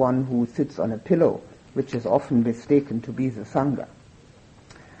everyone who sits on a pillow, which is often mistaken to be the Sangha.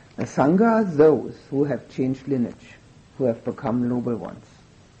 The Sangha are those who have changed lineage, who have become noble ones.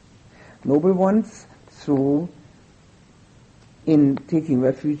 Noble ones through in taking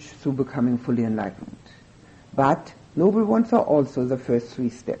refuge through becoming fully enlightened. But noble ones are also the first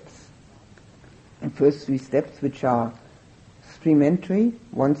three steps. The first three steps, which are stream entry,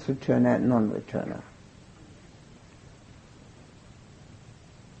 once returner, and non-returner.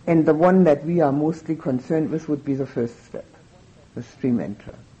 And the one that we are mostly concerned with would be the first step, the stream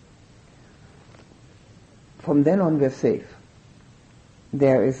entry. From then on we're safe.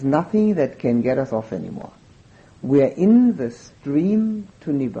 There is nothing that can get us off anymore. We are in the stream to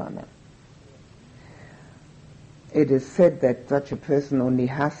Nibbana. It is said that such a person only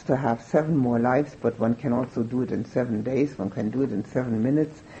has to have 7 more lives, but one can also do it in 7 days, one can do it in 7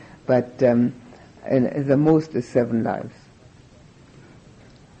 minutes, but and the most is 7 lives.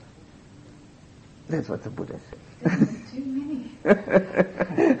 That's what the Buddha says. Too many.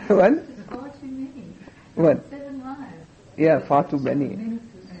 What? It's far too many. What? 7 lives. Yeah, far too many.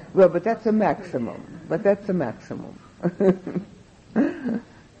 Well, but that's a maximum.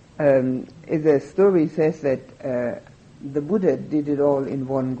 The story says that the Buddha did it all in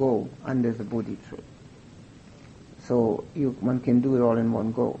one go under the Bodhi tree. So one can do it all in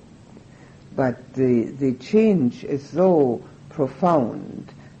one go. But the change is so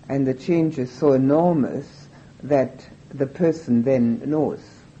profound and the change is so enormous that the person then knows.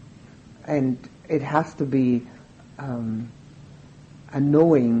 And it has to be a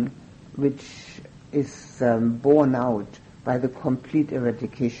knowing which is borne out by the complete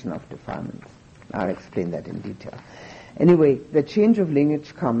eradication of defilements. I'll explain that in detail. Anyway, the change of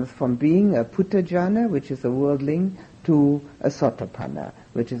lineage comes from being a Puttājana, which is a worldling, to a Sotapanna,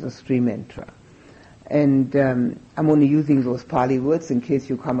 which is a stream enterer. And I'm only using those Pali words in case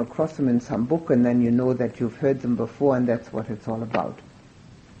you come across them in some book and then you know that you've heard them before and that's what it's all about.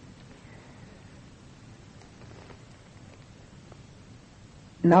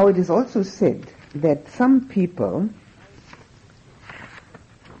 Now it is also said that some people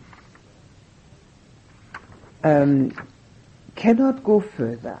cannot go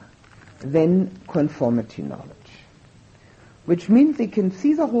further than conformity knowledge. which means they can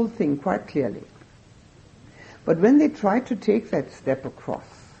see the whole thing quite clearly. But when they try to take that step across,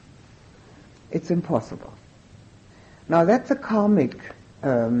 it's impossible. Now that's a karmic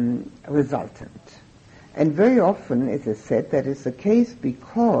resultant. And very often it is said that is the case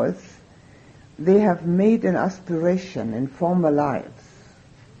because they have made an aspiration in former lives,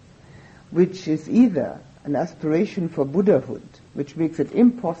 which is either an aspiration for Buddhahood, which makes it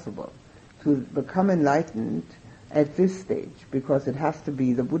impossible to become enlightened at this stage, because it has to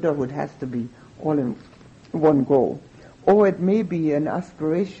be, the Buddhahood has to be all in one go. Or it may be an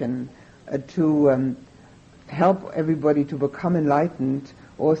aspiration to help everybody to become enlightened,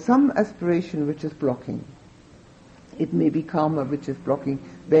 or some aspiration which is blocking. It may be karma which is blocking,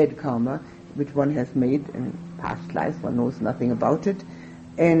 bad karma, which one has made in past lives, one knows nothing about it,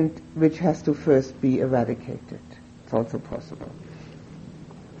 and which has to first be eradicated. It's also possible.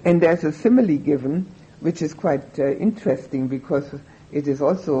 And there's a simile given, which is quite interesting, because it is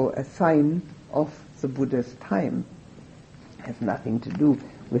also a sign of the Buddha's time. It has nothing to do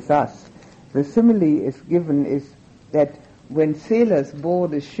with us. The simile is given is that when sailors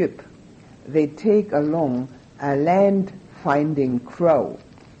board a ship, they take along a land-finding crow.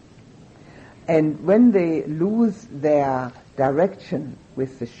 And when they lose their direction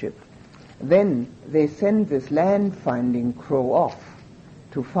with the ship, then they send this land-finding crow off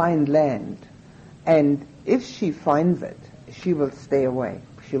to find land. And if she finds it, she will stay away.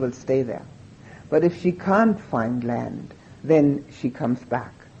 She will stay there. But if she can't find land, then she comes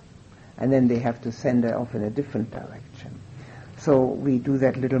back. And then they have to send her off in a different direction. So we do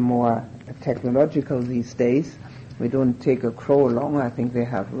that a little more technological these days. We don't take a crow along. I think they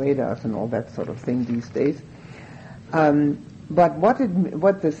have radars and all that sort of thing these days. But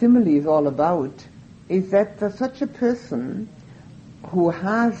what the simile is all about is that such a person who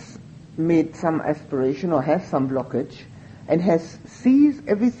has made some aspiration or has some blockage and sees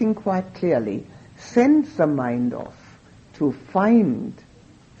everything quite clearly, sends the mind off to find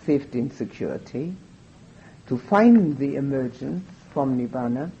safety and security, to find the emergence from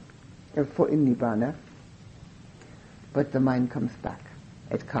Nibbana, in Nibbana, but the mind comes back.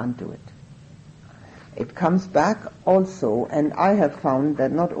 It can't do it. It comes back also, and I have found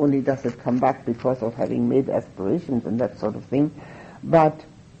that not only does it come back because of having made aspirations and that sort of thing, but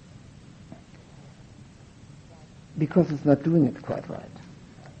because it's not doing it quite right.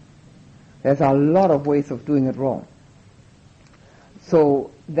 There's a lot of ways of doing it wrong.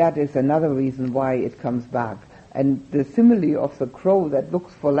 So that is another reason why it comes back. And the simile of the crow that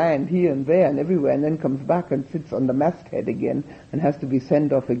looks for land here and there and everywhere and then comes back and sits on the masthead again and has to be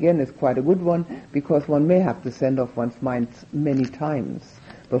sent off again is quite a good one, because one may have to send off one's mind many times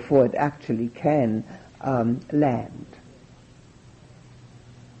before it actually can land.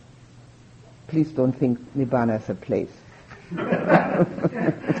 Please don't think Nibbana is a place.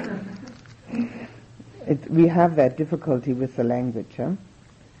 We have that difficulty with the language, huh?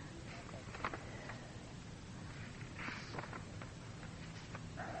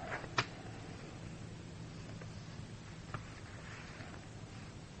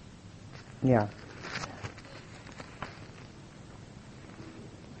 Yeah.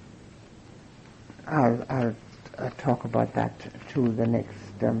 I'll talk about that too, the next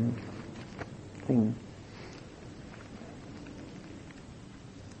thing.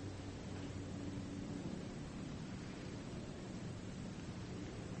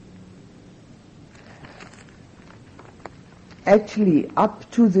 Actually, up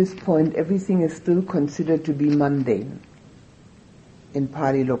to this point, everything is still considered to be mundane in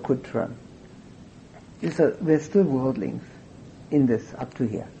Pali Lokutra. We're still worldlings in this up to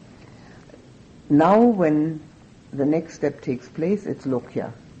here. Now when the next step takes place, it's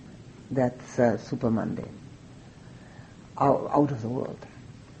Lokya. That's super mundane, out of the world.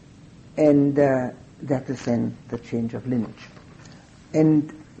 And that is then the change of lineage.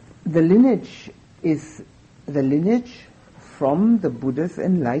 And the lineage is the lineage from the Buddha's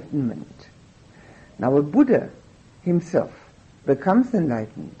enlightenment. Now a Buddha himself becomes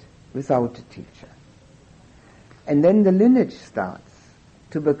enlightened without a teacher. And then the lineage starts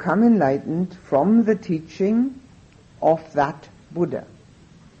to become enlightened from the teaching of that Buddha,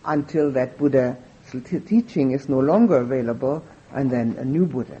 until that Buddha's teaching is no longer available, and then a new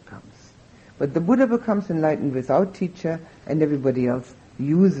Buddha comes. But the Buddha becomes enlightened without teacher, and everybody else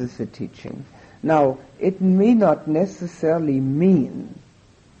uses the teaching. Now, it may not necessarily mean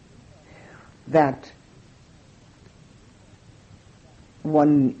that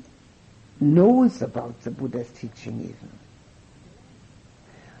one knows about the Buddha's teaching even.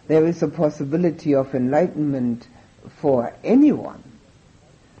 There is a possibility of enlightenment for anyone,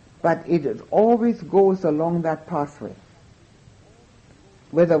 but it always goes along that pathway.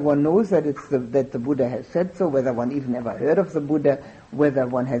 whether one knows that that the Buddha has said so, whether one even ever heard of the Buddha, whether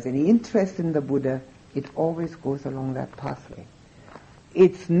one has any interest in the Buddha, it always goes along that pathway.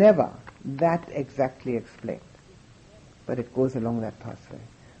 It's never that exactly explained, but it goes along that pathway.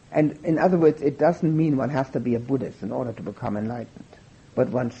 And in other words, it doesn't mean one has to be a Buddhist in order to become enlightened, but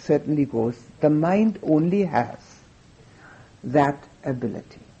one certainly goes, the mind only has that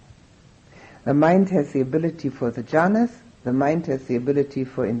ability. The mind has the ability for the jhanas, the mind has the ability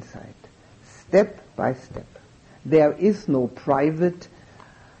for insight, step by step. There is no private,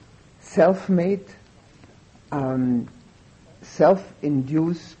 self-made,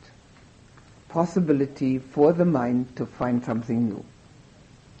 self-induced possibility for the mind to find something new.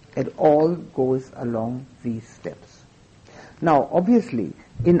 It all goes along these steps. Now, obviously,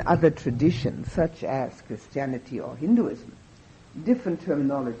 in other traditions, such as Christianity or Hinduism, different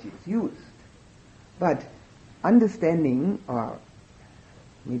terminology is used. But understanding, or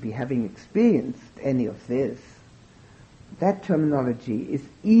maybe having experienced any of this, that terminology is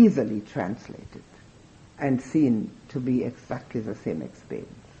easily translated and seen to be exactly the same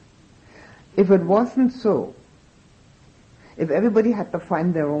experience. If it wasn't so, if everybody had to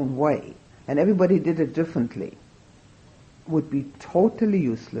find their own way, and everybody did it differently, it would be totally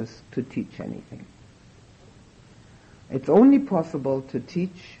useless to teach anything. It's only possible to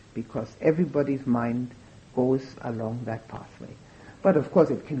teach because everybody's mind goes along that pathway. But of course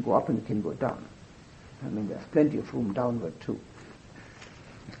it can go up and it can go down. I mean, there's plenty of room downward too.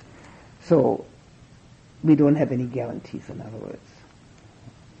 So, we don't have any guarantees, in other words.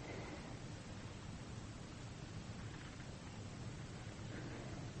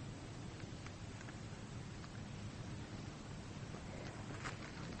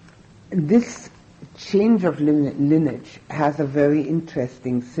 This change of lineage has a very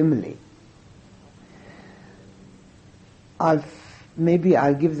interesting simile. Maybe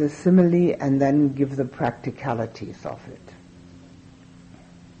I'll give the simile and then give the practicalities of it.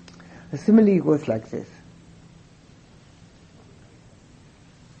 The simile goes like this.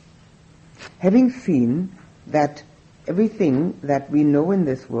 Having seen that everything that we know in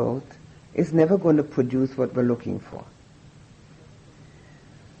this world is never going to produce what we're looking for,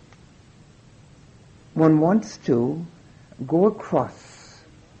 one wants to go across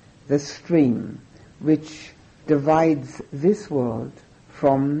the stream which divides this world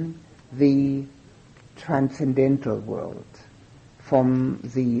from the transcendental world, from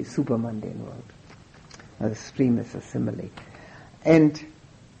the supermundane world. Now, the stream is a simile. And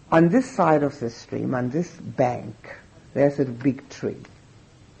on this side of the stream, on this bank, there's a big tree.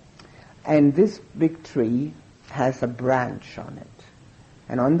 And this big tree has a branch on it.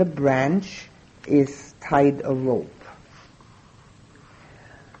 And on the branch is tied a rope.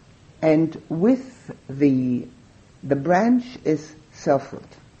 And with the branch is selfhood.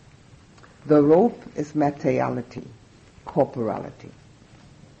 The rope is materiality, corporality.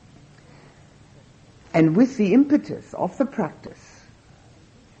 And with the impetus of the practice,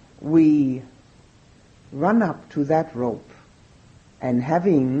 we run up to that rope, and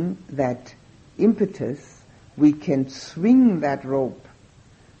having that impetus, we can swing that rope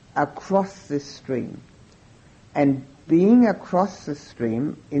across this stream. And being across the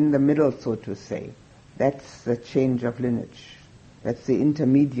stream, in the middle, so to say, that's the change of lineage. That's the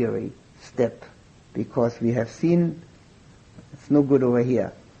intermediary step, because we have seen it's no good over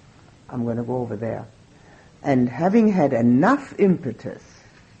here. I'm going to go over there. And having had enough impetus,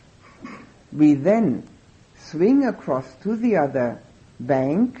 we then swing across to the other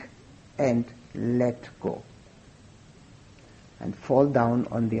bank and let go and fall down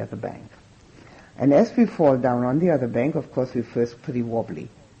on the other bank. And as we fall down on the other bank, of course, we're first pretty wobbly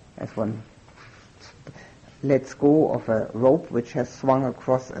as one lets go of a rope which has swung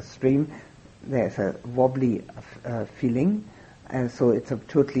across a stream. There's a wobbly feeling, and so it's a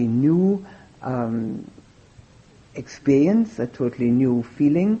totally new experience, a totally new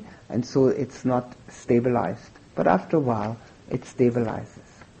feeling, and so it's not stabilized. But after a while, it stabilizes.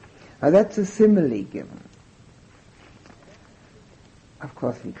 Now that's a simile given. Of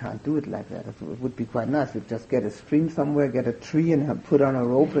course, we can't do it like that. It would be quite nice. We'd just get a stream somewhere, get a tree, and put on a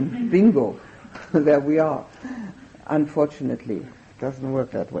rope, and bingo, there we are. Unfortunately, it doesn't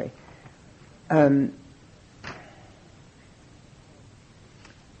work that way. A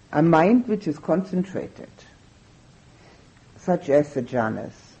mind which is concentrated, such as the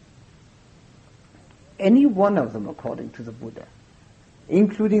jhanas, any one of them according to the Buddha,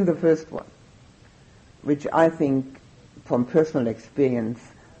 including the first one, which I think from personal experience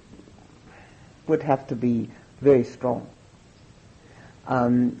would have to be very strong.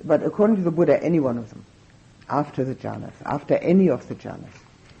 But according to the Buddha, any one of them, after the jhanas, after any of the jhanas.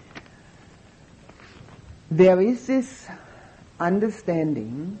 There is this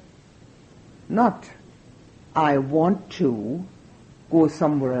understanding, not I want to go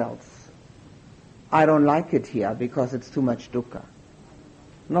somewhere else. I don't like it here because it's too much dukkha.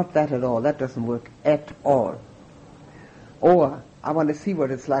 Not that at all. That doesn't work at all. Or I want to see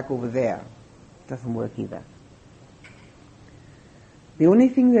what it's like over there. Doesn't work either. The only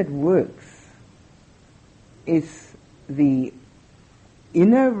thing that works is the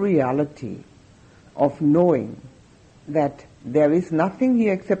inner reality of knowing that there is nothing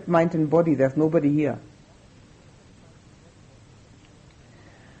here except mind and body. There's nobody here.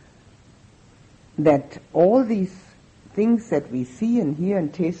 That all these things that we see and hear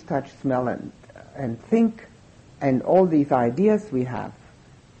and taste, touch, smell and think, and all these ideas we have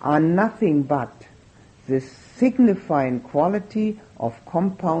are nothing but this signifying quality of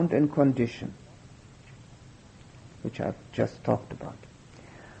compound and condition, which I've just talked about.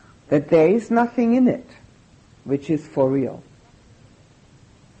 That there is nothing in it which is for real.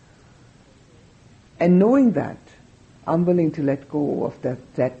 And knowing that, I'm willing to let go of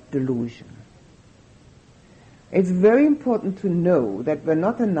that delusion. It's very important to know that we're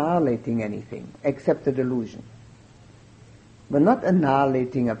not annihilating anything except the delusion. We're not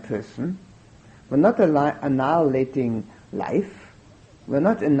annihilating a person. We're not annihilating life. We're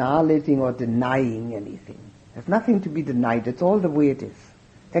not annihilating or denying anything. There's nothing to be denied. It's all the way it is.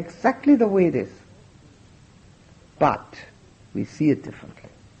 It's exactly the way it is. But we see it differently.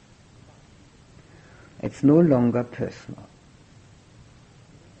 It's no longer personal.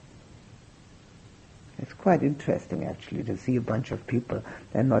 It's quite interesting, actually, to see a bunch of people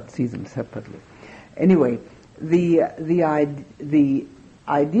and not see them separately. Anyway, the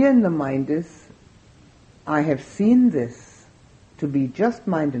idea in the mind is, I have seen this to be just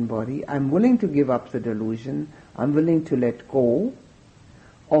mind and body. I'm willing to give up the delusion. I'm willing to let go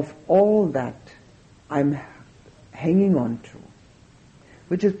of all that I'm hanging on to,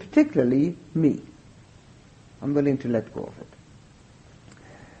 which is particularly me. I'm willing to let go of it.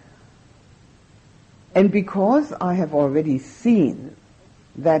 And because I have already seen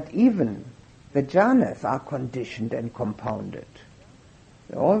that even the jhanas are conditioned and compounded,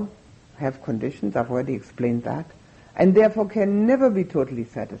 they all have conditions, I've already explained that, and therefore can never be totally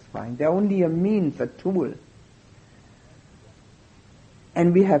satisfying. They're only a means, a tool.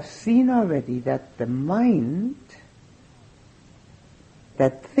 And we have seen already that the mind,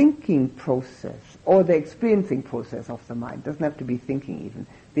 that thinking process, or the experiencing process of the mind, doesn't have to be thinking even,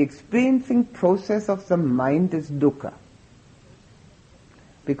 the experiencing process of the mind is dukkha,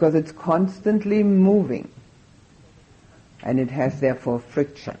 because it's constantly moving, and it has therefore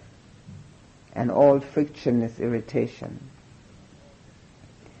friction, and all friction is irritation.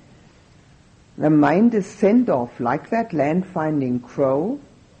 The mind is sent off like that land-finding crow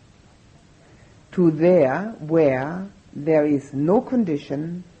to there where there is no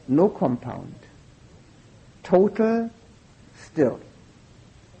condition, no compound, total still.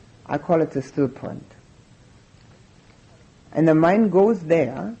 I call it the still point. And the mind goes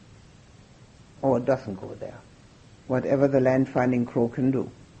there, or it doesn't go there, whatever the land-finding crow can do.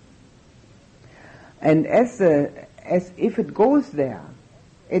 And as if it goes there,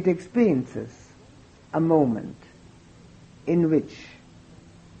 it experiences a moment in which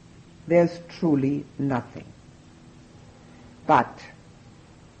there's truly nothing. But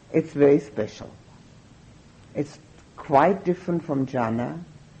it's very special. It's quite different from jhana,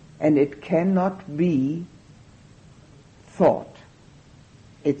 and it cannot be thought.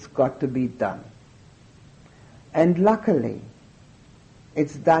 It's got to be done. And luckily,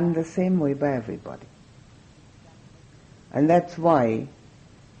 it's done the same way by everybody. And that's why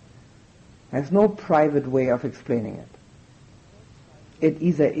there's no private way of explaining it. It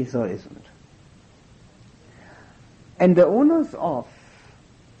either is or isn't. And the onus of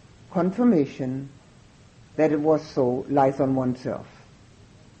confirmation that it was so lies on oneself.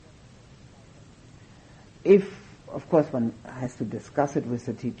 If, of course, one has to discuss it with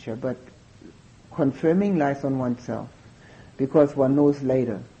the teacher, but confirming lies on oneself, because one knows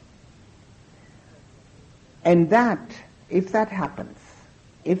later. And that, if that happens,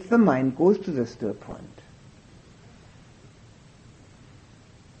 if the mind goes to the still point,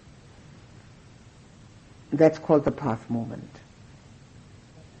 that's called the path moment.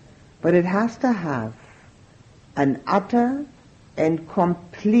 But it has to have an utter and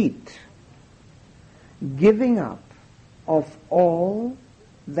complete giving up of all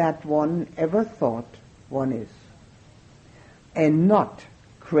that one ever thought one is, and not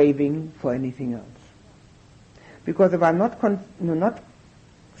craving for anything else. Because if I'm not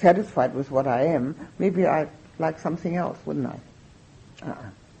satisfied with what I am, maybe I like something else, wouldn't I?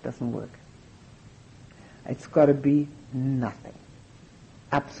 Doesn't work. It's got to be nothing.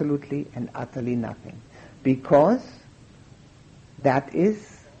 Absolutely and utterly nothing. Because that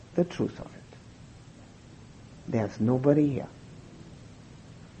is the truth of it. There's nobody here.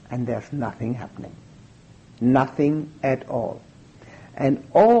 And there's nothing happening. Nothing at all. And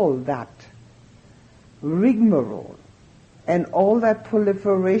all that rigmarole and all that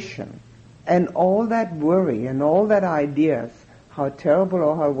proliferation and all that worry and all that ideas, how terrible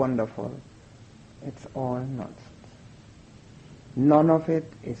or how wonderful, it's all nonsense. None of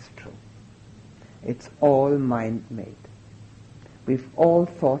it is true. It's all mind-made. We've all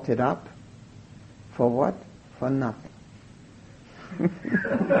thought it up. For what? For nothing.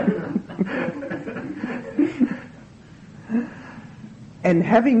 And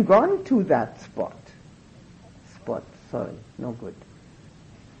having gone to that spot, no good.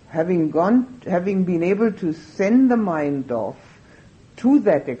 Having been able to send the mind off to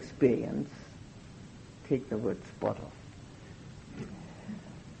that experience, take the word spot off.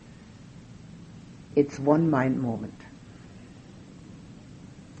 It's one mind moment.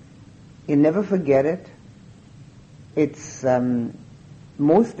 You never forget it. It's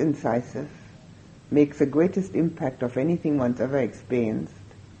most incisive, makes the greatest impact of anything one's ever experienced,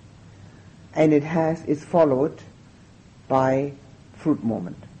 and is followed by fruit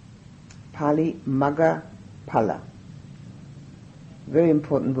moment. Pali Magga Phala. Very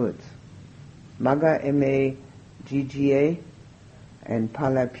important words. Magga, M-A-G-G-A, and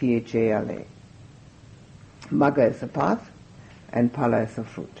Phala, P-H-A-L-A. Magga is the path, and Phala is the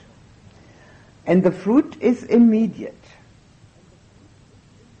fruit. And the fruit is immediate.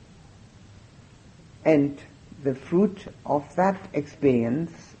 And the fruit of that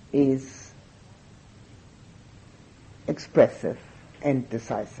experience is expressive and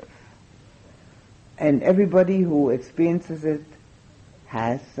decisive. And everybody who experiences it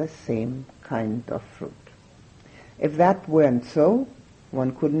has the same kind of fruit. If that weren't so,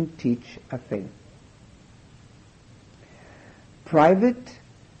 one couldn't teach a thing. Private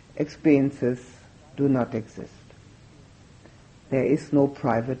experiences do not exist. There is no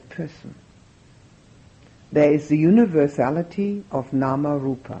private person. There is the universality of nama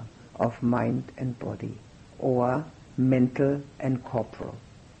rupa, of mind and body, or mental and corporal.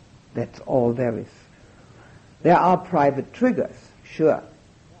 That's all there is. There are private triggers, sure.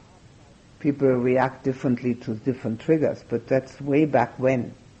 People react differently to different triggers, but that's way back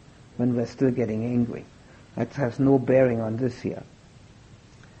when we're still getting angry. That has no bearing on this here.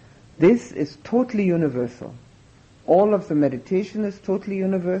 This is totally universal. All of the meditation is totally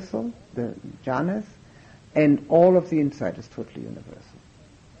universal, the jhanas, and all of the insight is totally universal.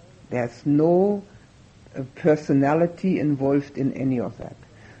 There's no personality involved in any of that.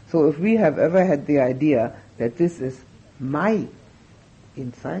 So if we have ever had the idea that this is my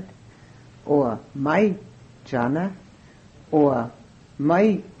insight, or my jhana, or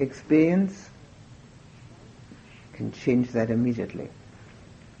my experience, can change that immediately.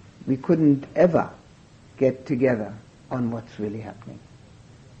 We couldn't ever get together on what's really happening.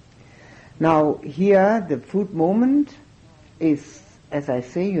 Now here the fruit moment is, as I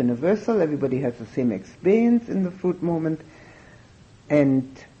say, universal. Everybody has the same experience in the fruit moment,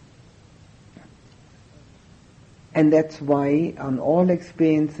 and that's why on all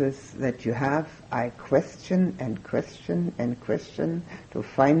experiences that you have, I question and question and question to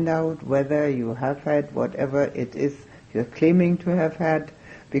find out whether you have had whatever it is you're claiming to have had,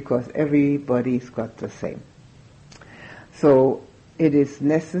 because everybody's got the same. So it is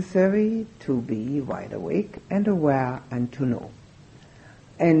necessary to be wide awake and aware and to know.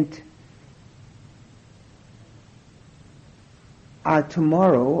 And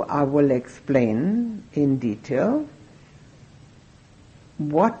tomorrow I will explain in detail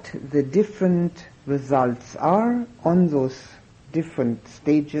what the different results are on those different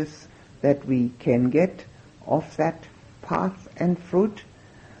stages that we can get of that path and fruit,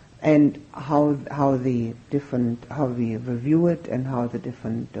 and how we review it and how the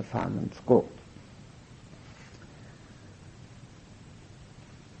different defilements go.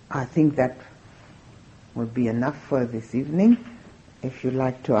 I think that will be enough for this evening. If you'd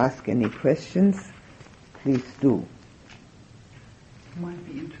like to ask any questions, please do. It might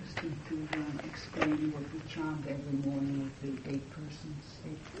be interesting to explain what we chant every morning with the 8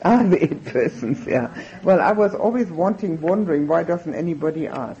 persons. The 8 persons, yeah. Well, I was always wondering, why doesn't anybody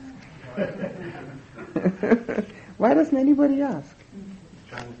ask? Why doesn't anybody ask?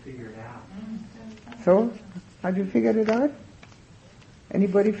 Trying to figure it out. So, have you figured it out?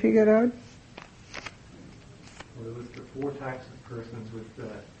 Anybody figured out? Well, it was the 4 types of persons with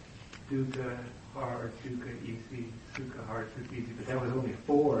dukkha hard, dukkha easy, sukha hard, sukha easy. But that was only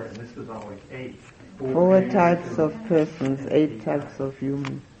 4, and this was always 8. Four types of persons, 8 types of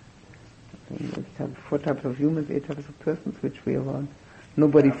humans. 4 types of humans, 8 types of persons, which we are on.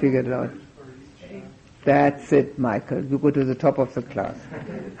 Nobody figured it out. That's it, Michael. You go to the top of the class.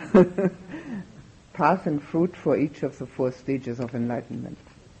 Path and fruit for each of the 4 stages of enlightenment.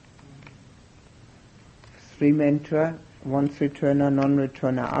 Three mantra, once returner,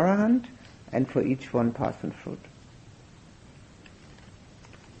 non-returner, arahant, and for each one path and fruit.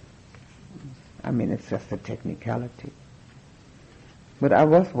 I mean, it's just a technicality. But I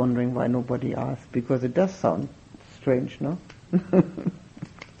was wondering why nobody asked, because it does sound strange, no?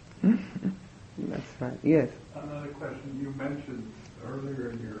 That's right. Yes? Another question. You mentioned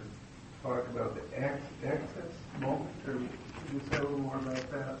earlier in your talk about the access moment. Could you say a little more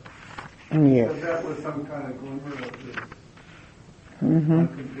about that? Yes. So that was some kind of glimmer of this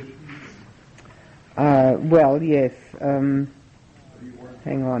unconditional. Well, yes. You weren't.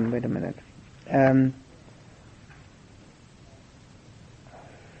 Hang on, wait a minute.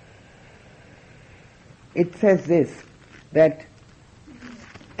 It says this, that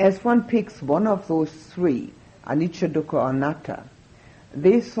as one picks one of those 3, anicca, dukkha, or anatta,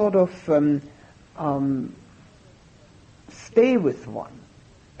 they sort of stay with one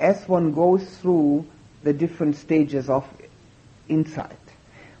as one goes through the different stages of insight.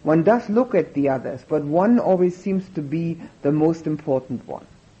 One does look at the others, but one always seems to be the most important one.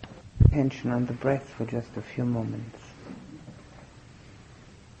 Attention on the breath for just a few moments.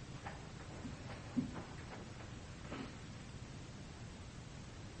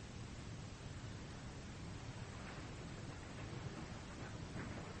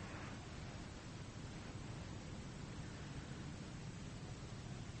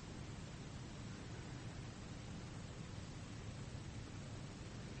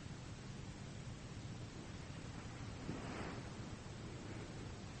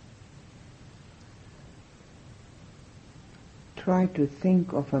 Try to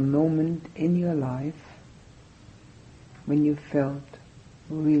think of a moment in your life when you felt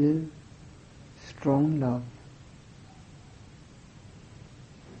real, strong love.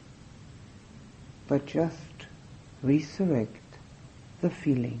 But just resurrect the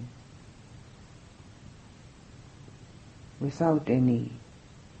feeling without any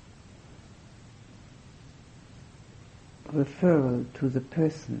referral to the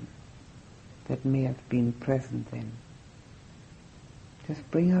person that may have been present then. Just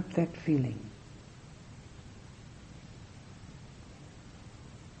bring up that feeling.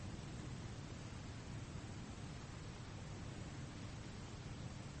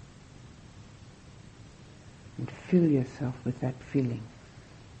 And fill yourself with that feeling.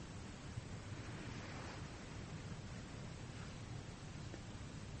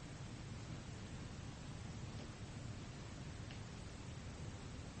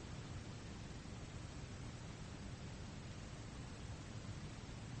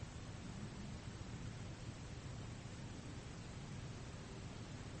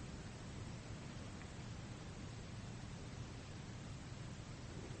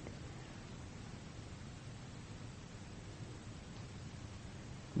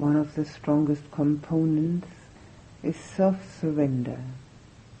 One of the strongest components is self-surrender.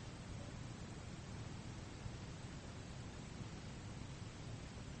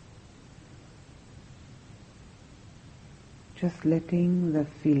 Just letting the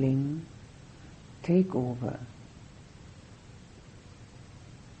feeling take over.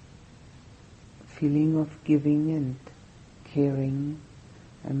 Feeling of giving and caring,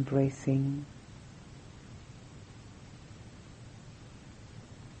 embracing.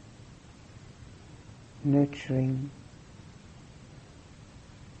 Nurturing.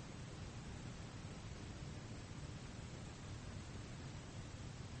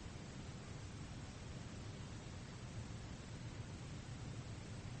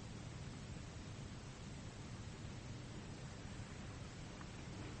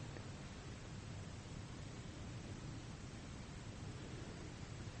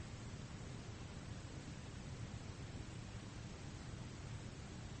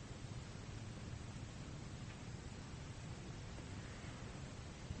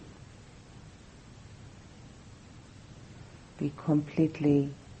 Be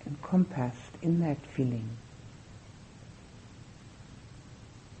completely encompassed in that feeling.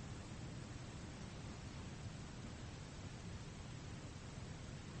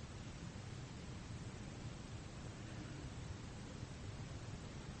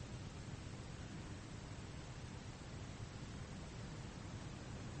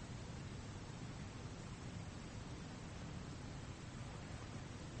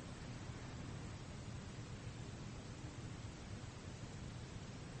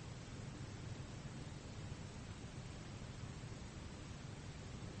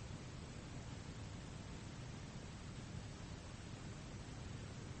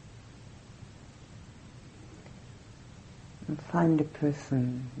 And find a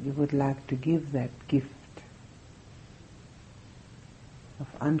person you would like to give that gift of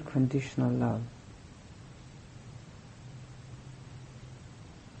unconditional love.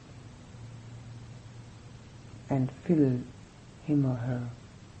 And fill him or her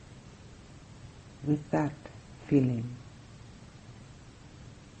with that feeling.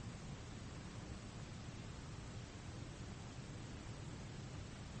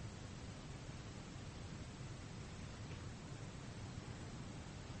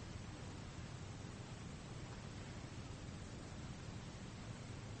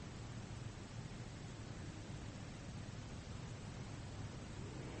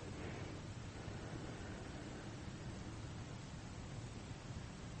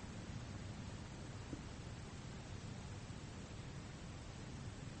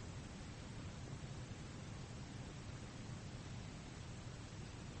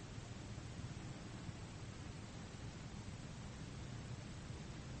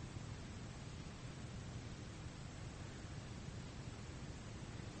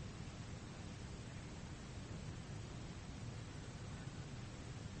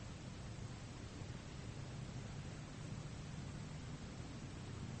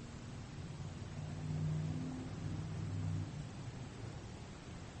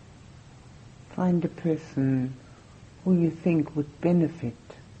 Find a person who you think would benefit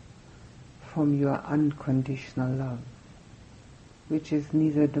from your unconditional love, which is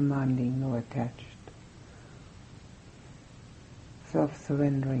neither demanding nor attached,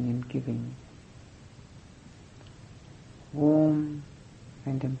 self-surrendering and giving, warm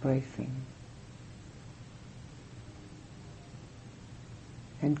and embracing,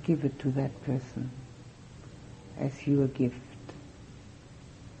 and give it to that person as you a gift.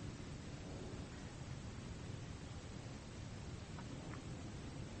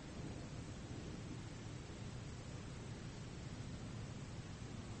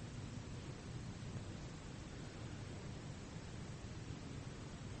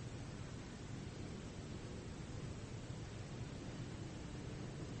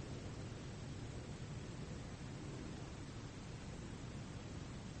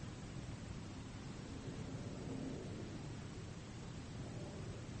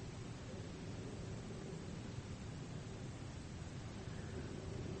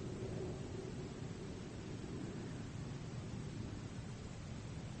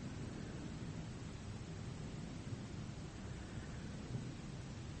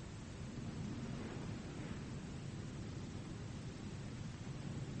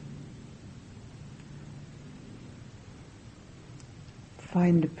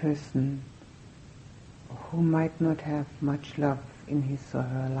 Find a person who might not have much love in his or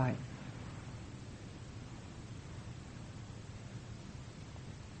her life.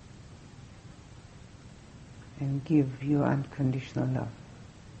 And give your unconditional love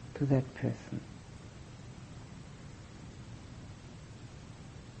to that person.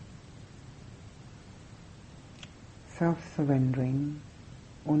 Self-surrendering,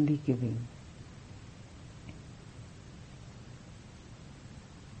 only giving.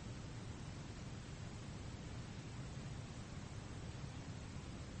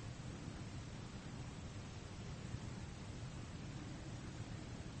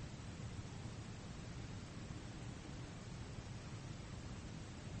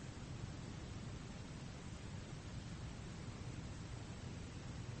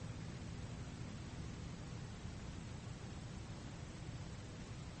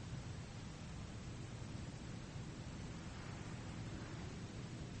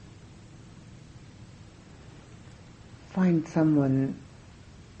 Find someone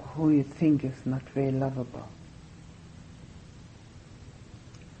who you think is not very lovable.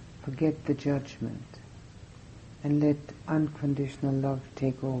 Forget the judgment and let unconditional love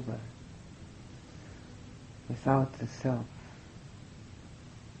take over without the self.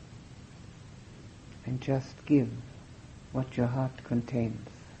 And just give what your heart contains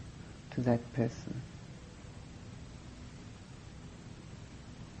to that person.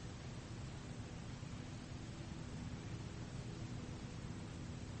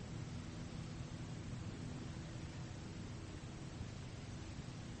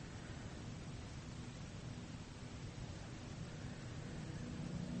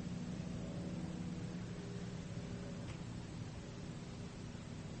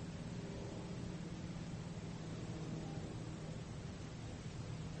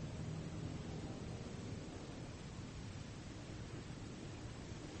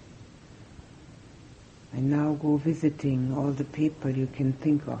 And now go visiting all the people you can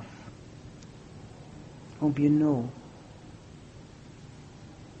think of, whom you know.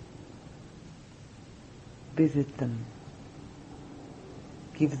 Visit them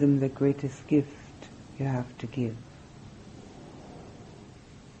Give them the greatest gift you have to give.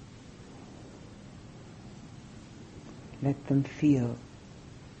 Let them feel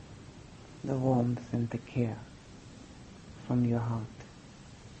the warmth and the care from your heart.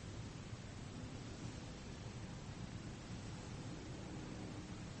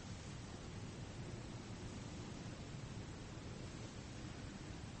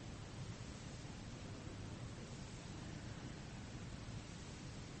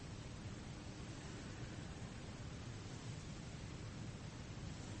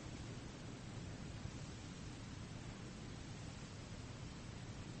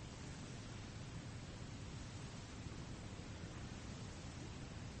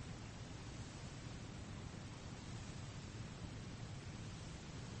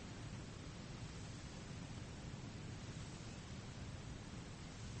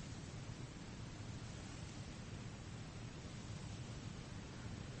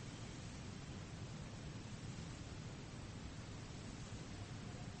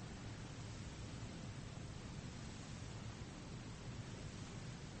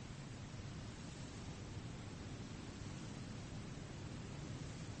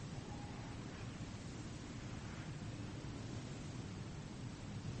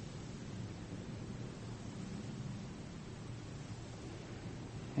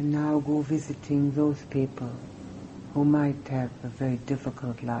 And now go visiting those people who might have a very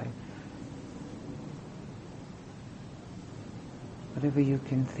difficult life. Whatever you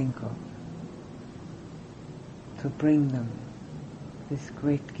can think of, to bring them this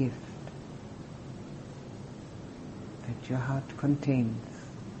great gift that your heart contains.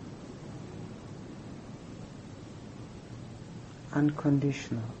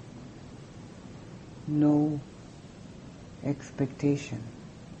 Unconditional. No expectation.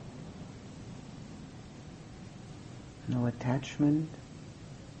 No attachment,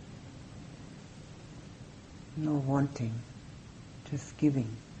 no wanting, just giving.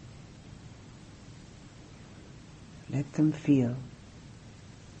 Let them feel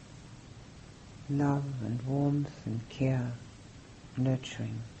love and warmth and care,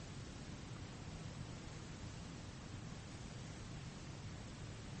 nurturing.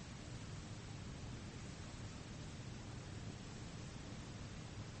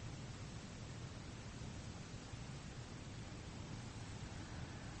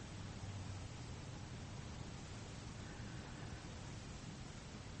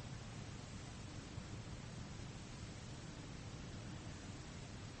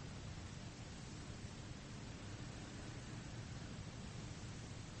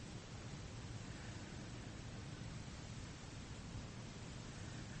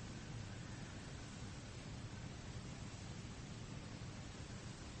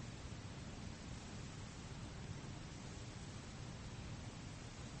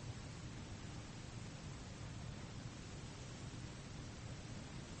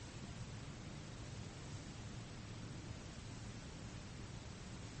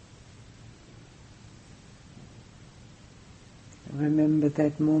 Remember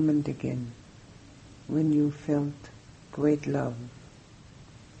that moment again when you felt great love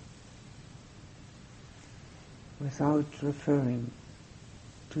without referring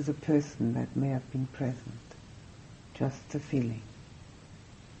to the person that may have been present, just the feeling.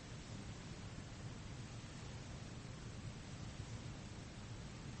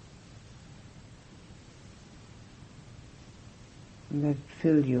 And let it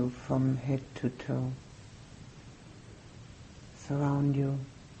fill you from head to toe. Surround you,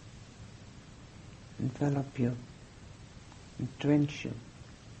 envelop you, and drench you.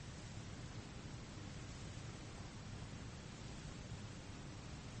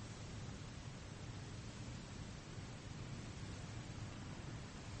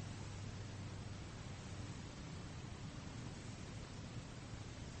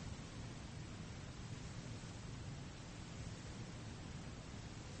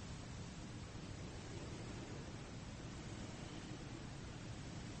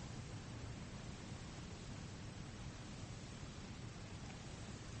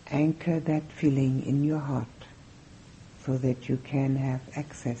 Anchor that feeling in your heart so that you can have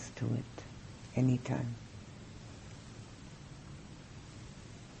access to it anytime.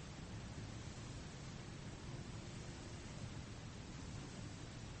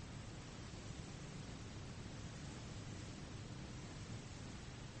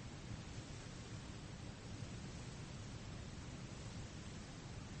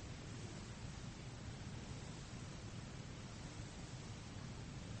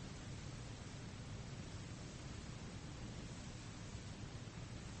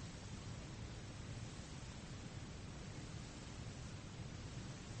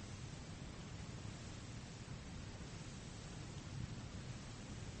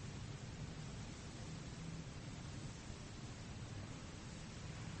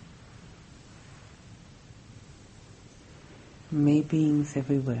 may beings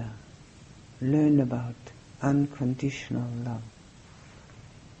everywhere learn about unconditional love.